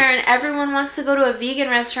to dinner and everyone wants to go to a vegan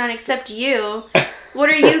restaurant except you, what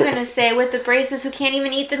are you going to say with the braces who can't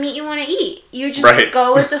even eat the meat you want to eat? You just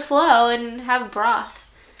go with the flow and have broth.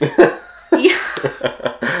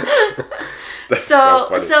 So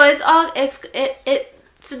it's all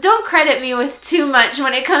so don't credit me with too much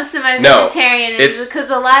when it comes to my vegetarianism, because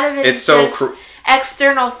a lot of it is just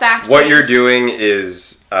external factors. What you're doing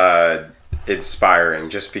is inspiring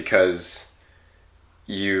just because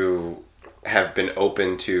you have been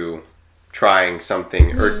open to trying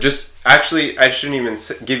something or just Actually, I shouldn't even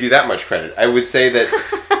give you that much credit. I would say that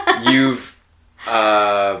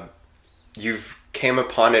you've came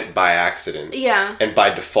upon it by accident. Yeah. And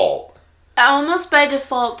by default. Almost by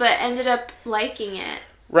default, but ended up liking it.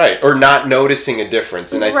 Right, or not noticing a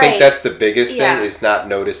difference. And I think that's the biggest thing, is not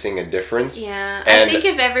noticing a difference. Yeah, and I think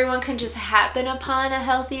if everyone can just happen upon a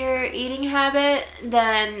healthier eating habit,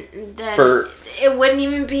 then it wouldn't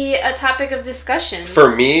even be a topic of discussion.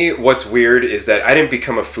 For me, what's weird is that I didn't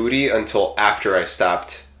become a foodie until after I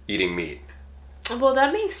stopped eating meat. Well,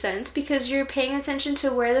 that makes sense because you're paying attention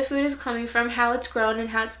to where the food is coming from, how it's grown,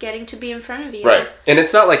 and how it's getting to be in front of you. Right, and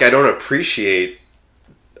it's not like I don't appreciate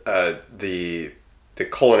the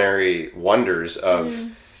culinary wonders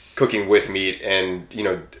of cooking with meat and,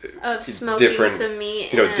 of smoking different, some meat.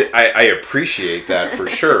 I appreciate that for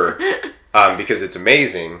sure because it's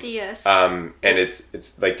amazing. Yes. And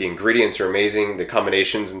it's like the ingredients are amazing, the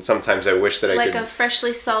combinations, and sometimes I wish that I could... Like a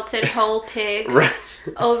freshly salted whole pig right.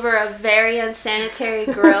 over a very unsanitary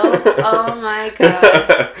grill. Oh my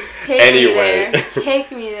God.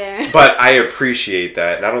 Take me there. But I appreciate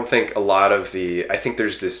that. And I don't think a lot of I think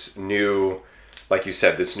there's this new... like you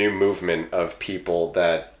said, this new movement of people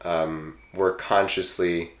that were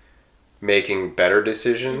consciously making better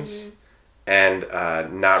decisions and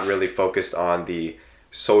not really focused on the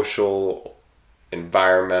social,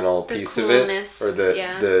 environmental piece of it, or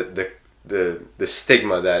the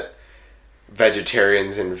stigma that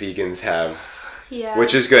vegetarians and vegans have,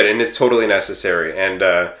 which is good and it's totally necessary. And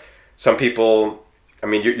some people. I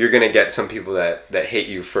mean, you're going to get some people that hate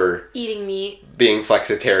you for eating meat, being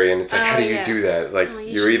flexitarian. It's like, how do you do that? Like,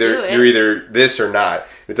 you're either this or not.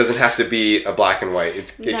 It doesn't have to be a black and white.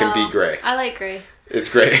 It can be gray. I like gray. It's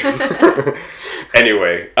gray.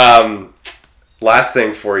 Anyway, last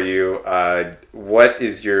thing for you. What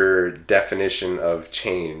is your definition of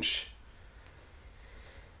change?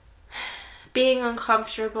 Being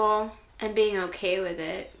uncomfortable and being okay with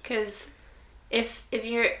it. Because if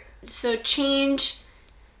you're... So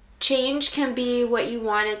Change can be what you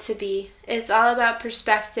want it to be. It's all about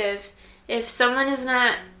perspective. If someone is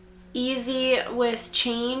not easy with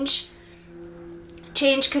change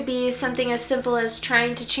could be something as simple as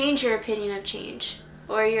trying to change your opinion of change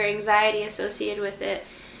or your anxiety associated with it.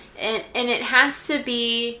 And it has to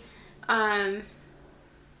be it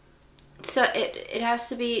has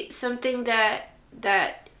to be something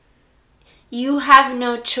that you have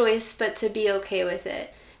no choice but to be okay with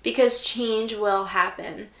it, because change will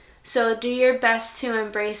happen. So do your best to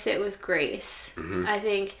embrace it with grace. Mm-hmm. I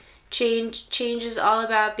think change is all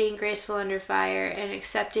about being graceful under fire and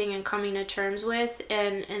accepting and coming to terms with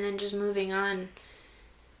and then just moving on.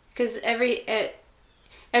 Because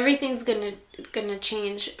everything's gonna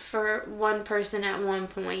change for one person at one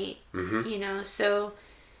point. Mm-hmm. So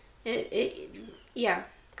yeah.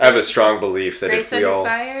 I have a strong belief that grace if we all...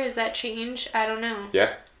 Grace under fire, is that change? I don't know.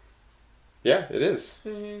 Yeah. Yeah, it is.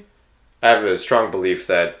 Mm-hmm. I have a strong belief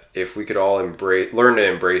that if we could all learn to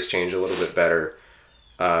embrace change a little bit better,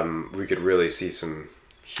 we could really see some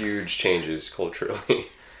huge changes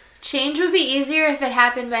culturally. Change would be easier if it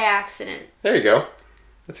happened by accident. There you go.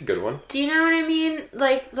 That's a good one. Do you know what I mean?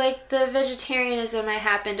 Like the vegetarianism I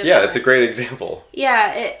happened to... Yeah, that's a great example.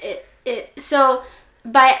 Yeah, so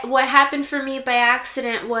what happened for me by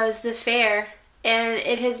accident was the fair, and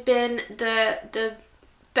it has been the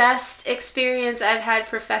best experience I've had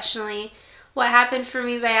professionally. What happened for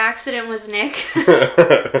me by accident was Nick.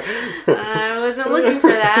 I wasn't looking for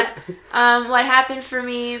that. What happened for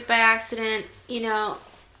me by accident,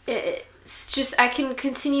 it's just, I can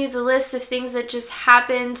continue the list of things that just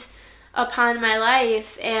happened upon my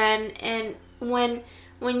life, and when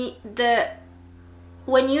you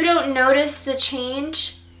don't notice the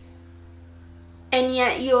change, and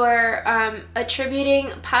yet you're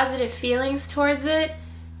attributing positive feelings towards it,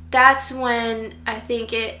 that's when I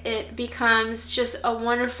think it becomes just a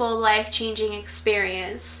wonderful, life-changing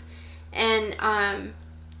experience. And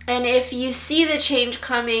if you see the change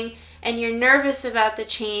coming and you're nervous about the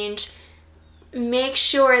change, make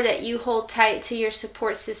sure that you hold tight to your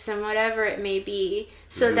support system, whatever it may be,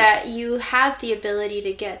 so mm-hmm. that you have the ability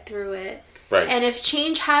to get through it. Right. And if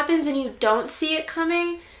change happens and you don't see it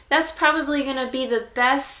coming, that's probably going to be the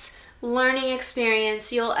best learning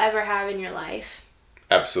experience you'll ever have in your life.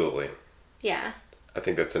 Absolutely. Yeah. I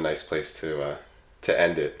think that's a nice place to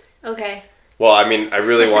end it. Okay. Well, I mean, I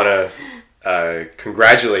really want to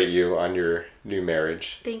congratulate you on your new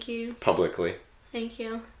marriage. Thank you. Publicly. Thank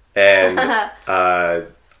you. And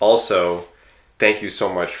also, thank you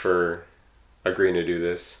so much for agreeing to do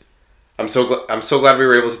this. I'm so glad we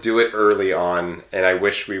were able to do it early on, and I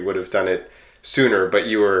wish we would have done it sooner, but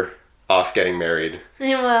you were off getting married.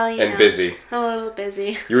 Well, and busy. A little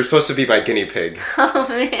busy. You were supposed to be my guinea pig. Oh,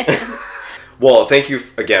 man. Well, thank you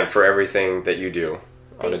again for everything that you do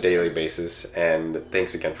on a daily basis, and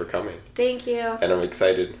thanks again for coming. Thank you. And I'm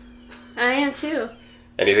excited. I am too.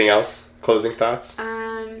 Anything else? Closing thoughts?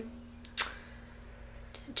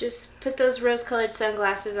 Just put those rose-colored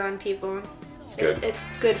sunglasses on, people. It's good. It's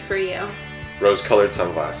good for you. Rose-colored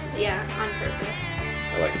sunglasses. Yeah, on purpose.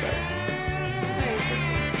 I like that.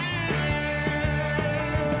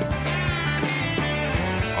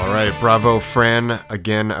 All right, bravo, Fran.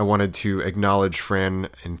 Again, I wanted to acknowledge Fran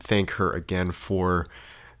and thank her again for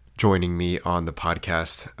joining me on the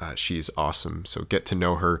podcast. She's awesome, so get to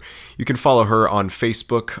know her. You can follow her on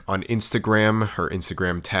Facebook, on Instagram. Her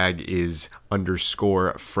Instagram tag is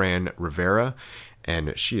 _Fran Rivera,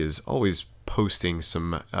 and she is always posting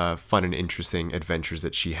some fun and interesting adventures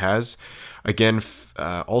that she has. Again,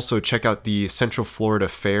 also check out the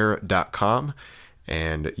centralfloridafair.com,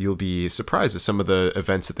 and you'll be surprised at some of the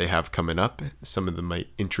events that they have coming up. Some of them might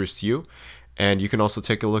interest you. And you can also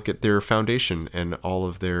take a look at their foundation and all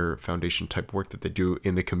of their foundation type work that they do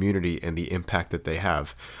in the community and the impact that they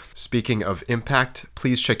have. Speaking of impact,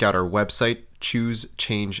 please check out our website,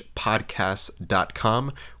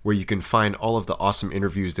 choosechangepodcast.com, where you can find all of the awesome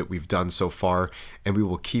interviews that we've done so far, and we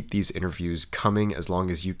will keep these interviews coming as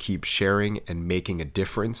long as you keep sharing and making a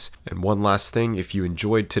difference. And one last thing, if you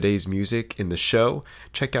enjoyed today's music in the show,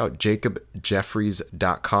 check out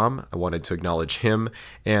jacobjeffries.com. I wanted to acknowledge him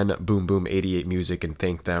and Boom Boom 88 Music and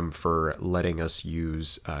thank them for letting us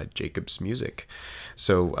use Jacob's music.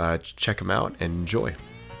 So check them out and enjoy.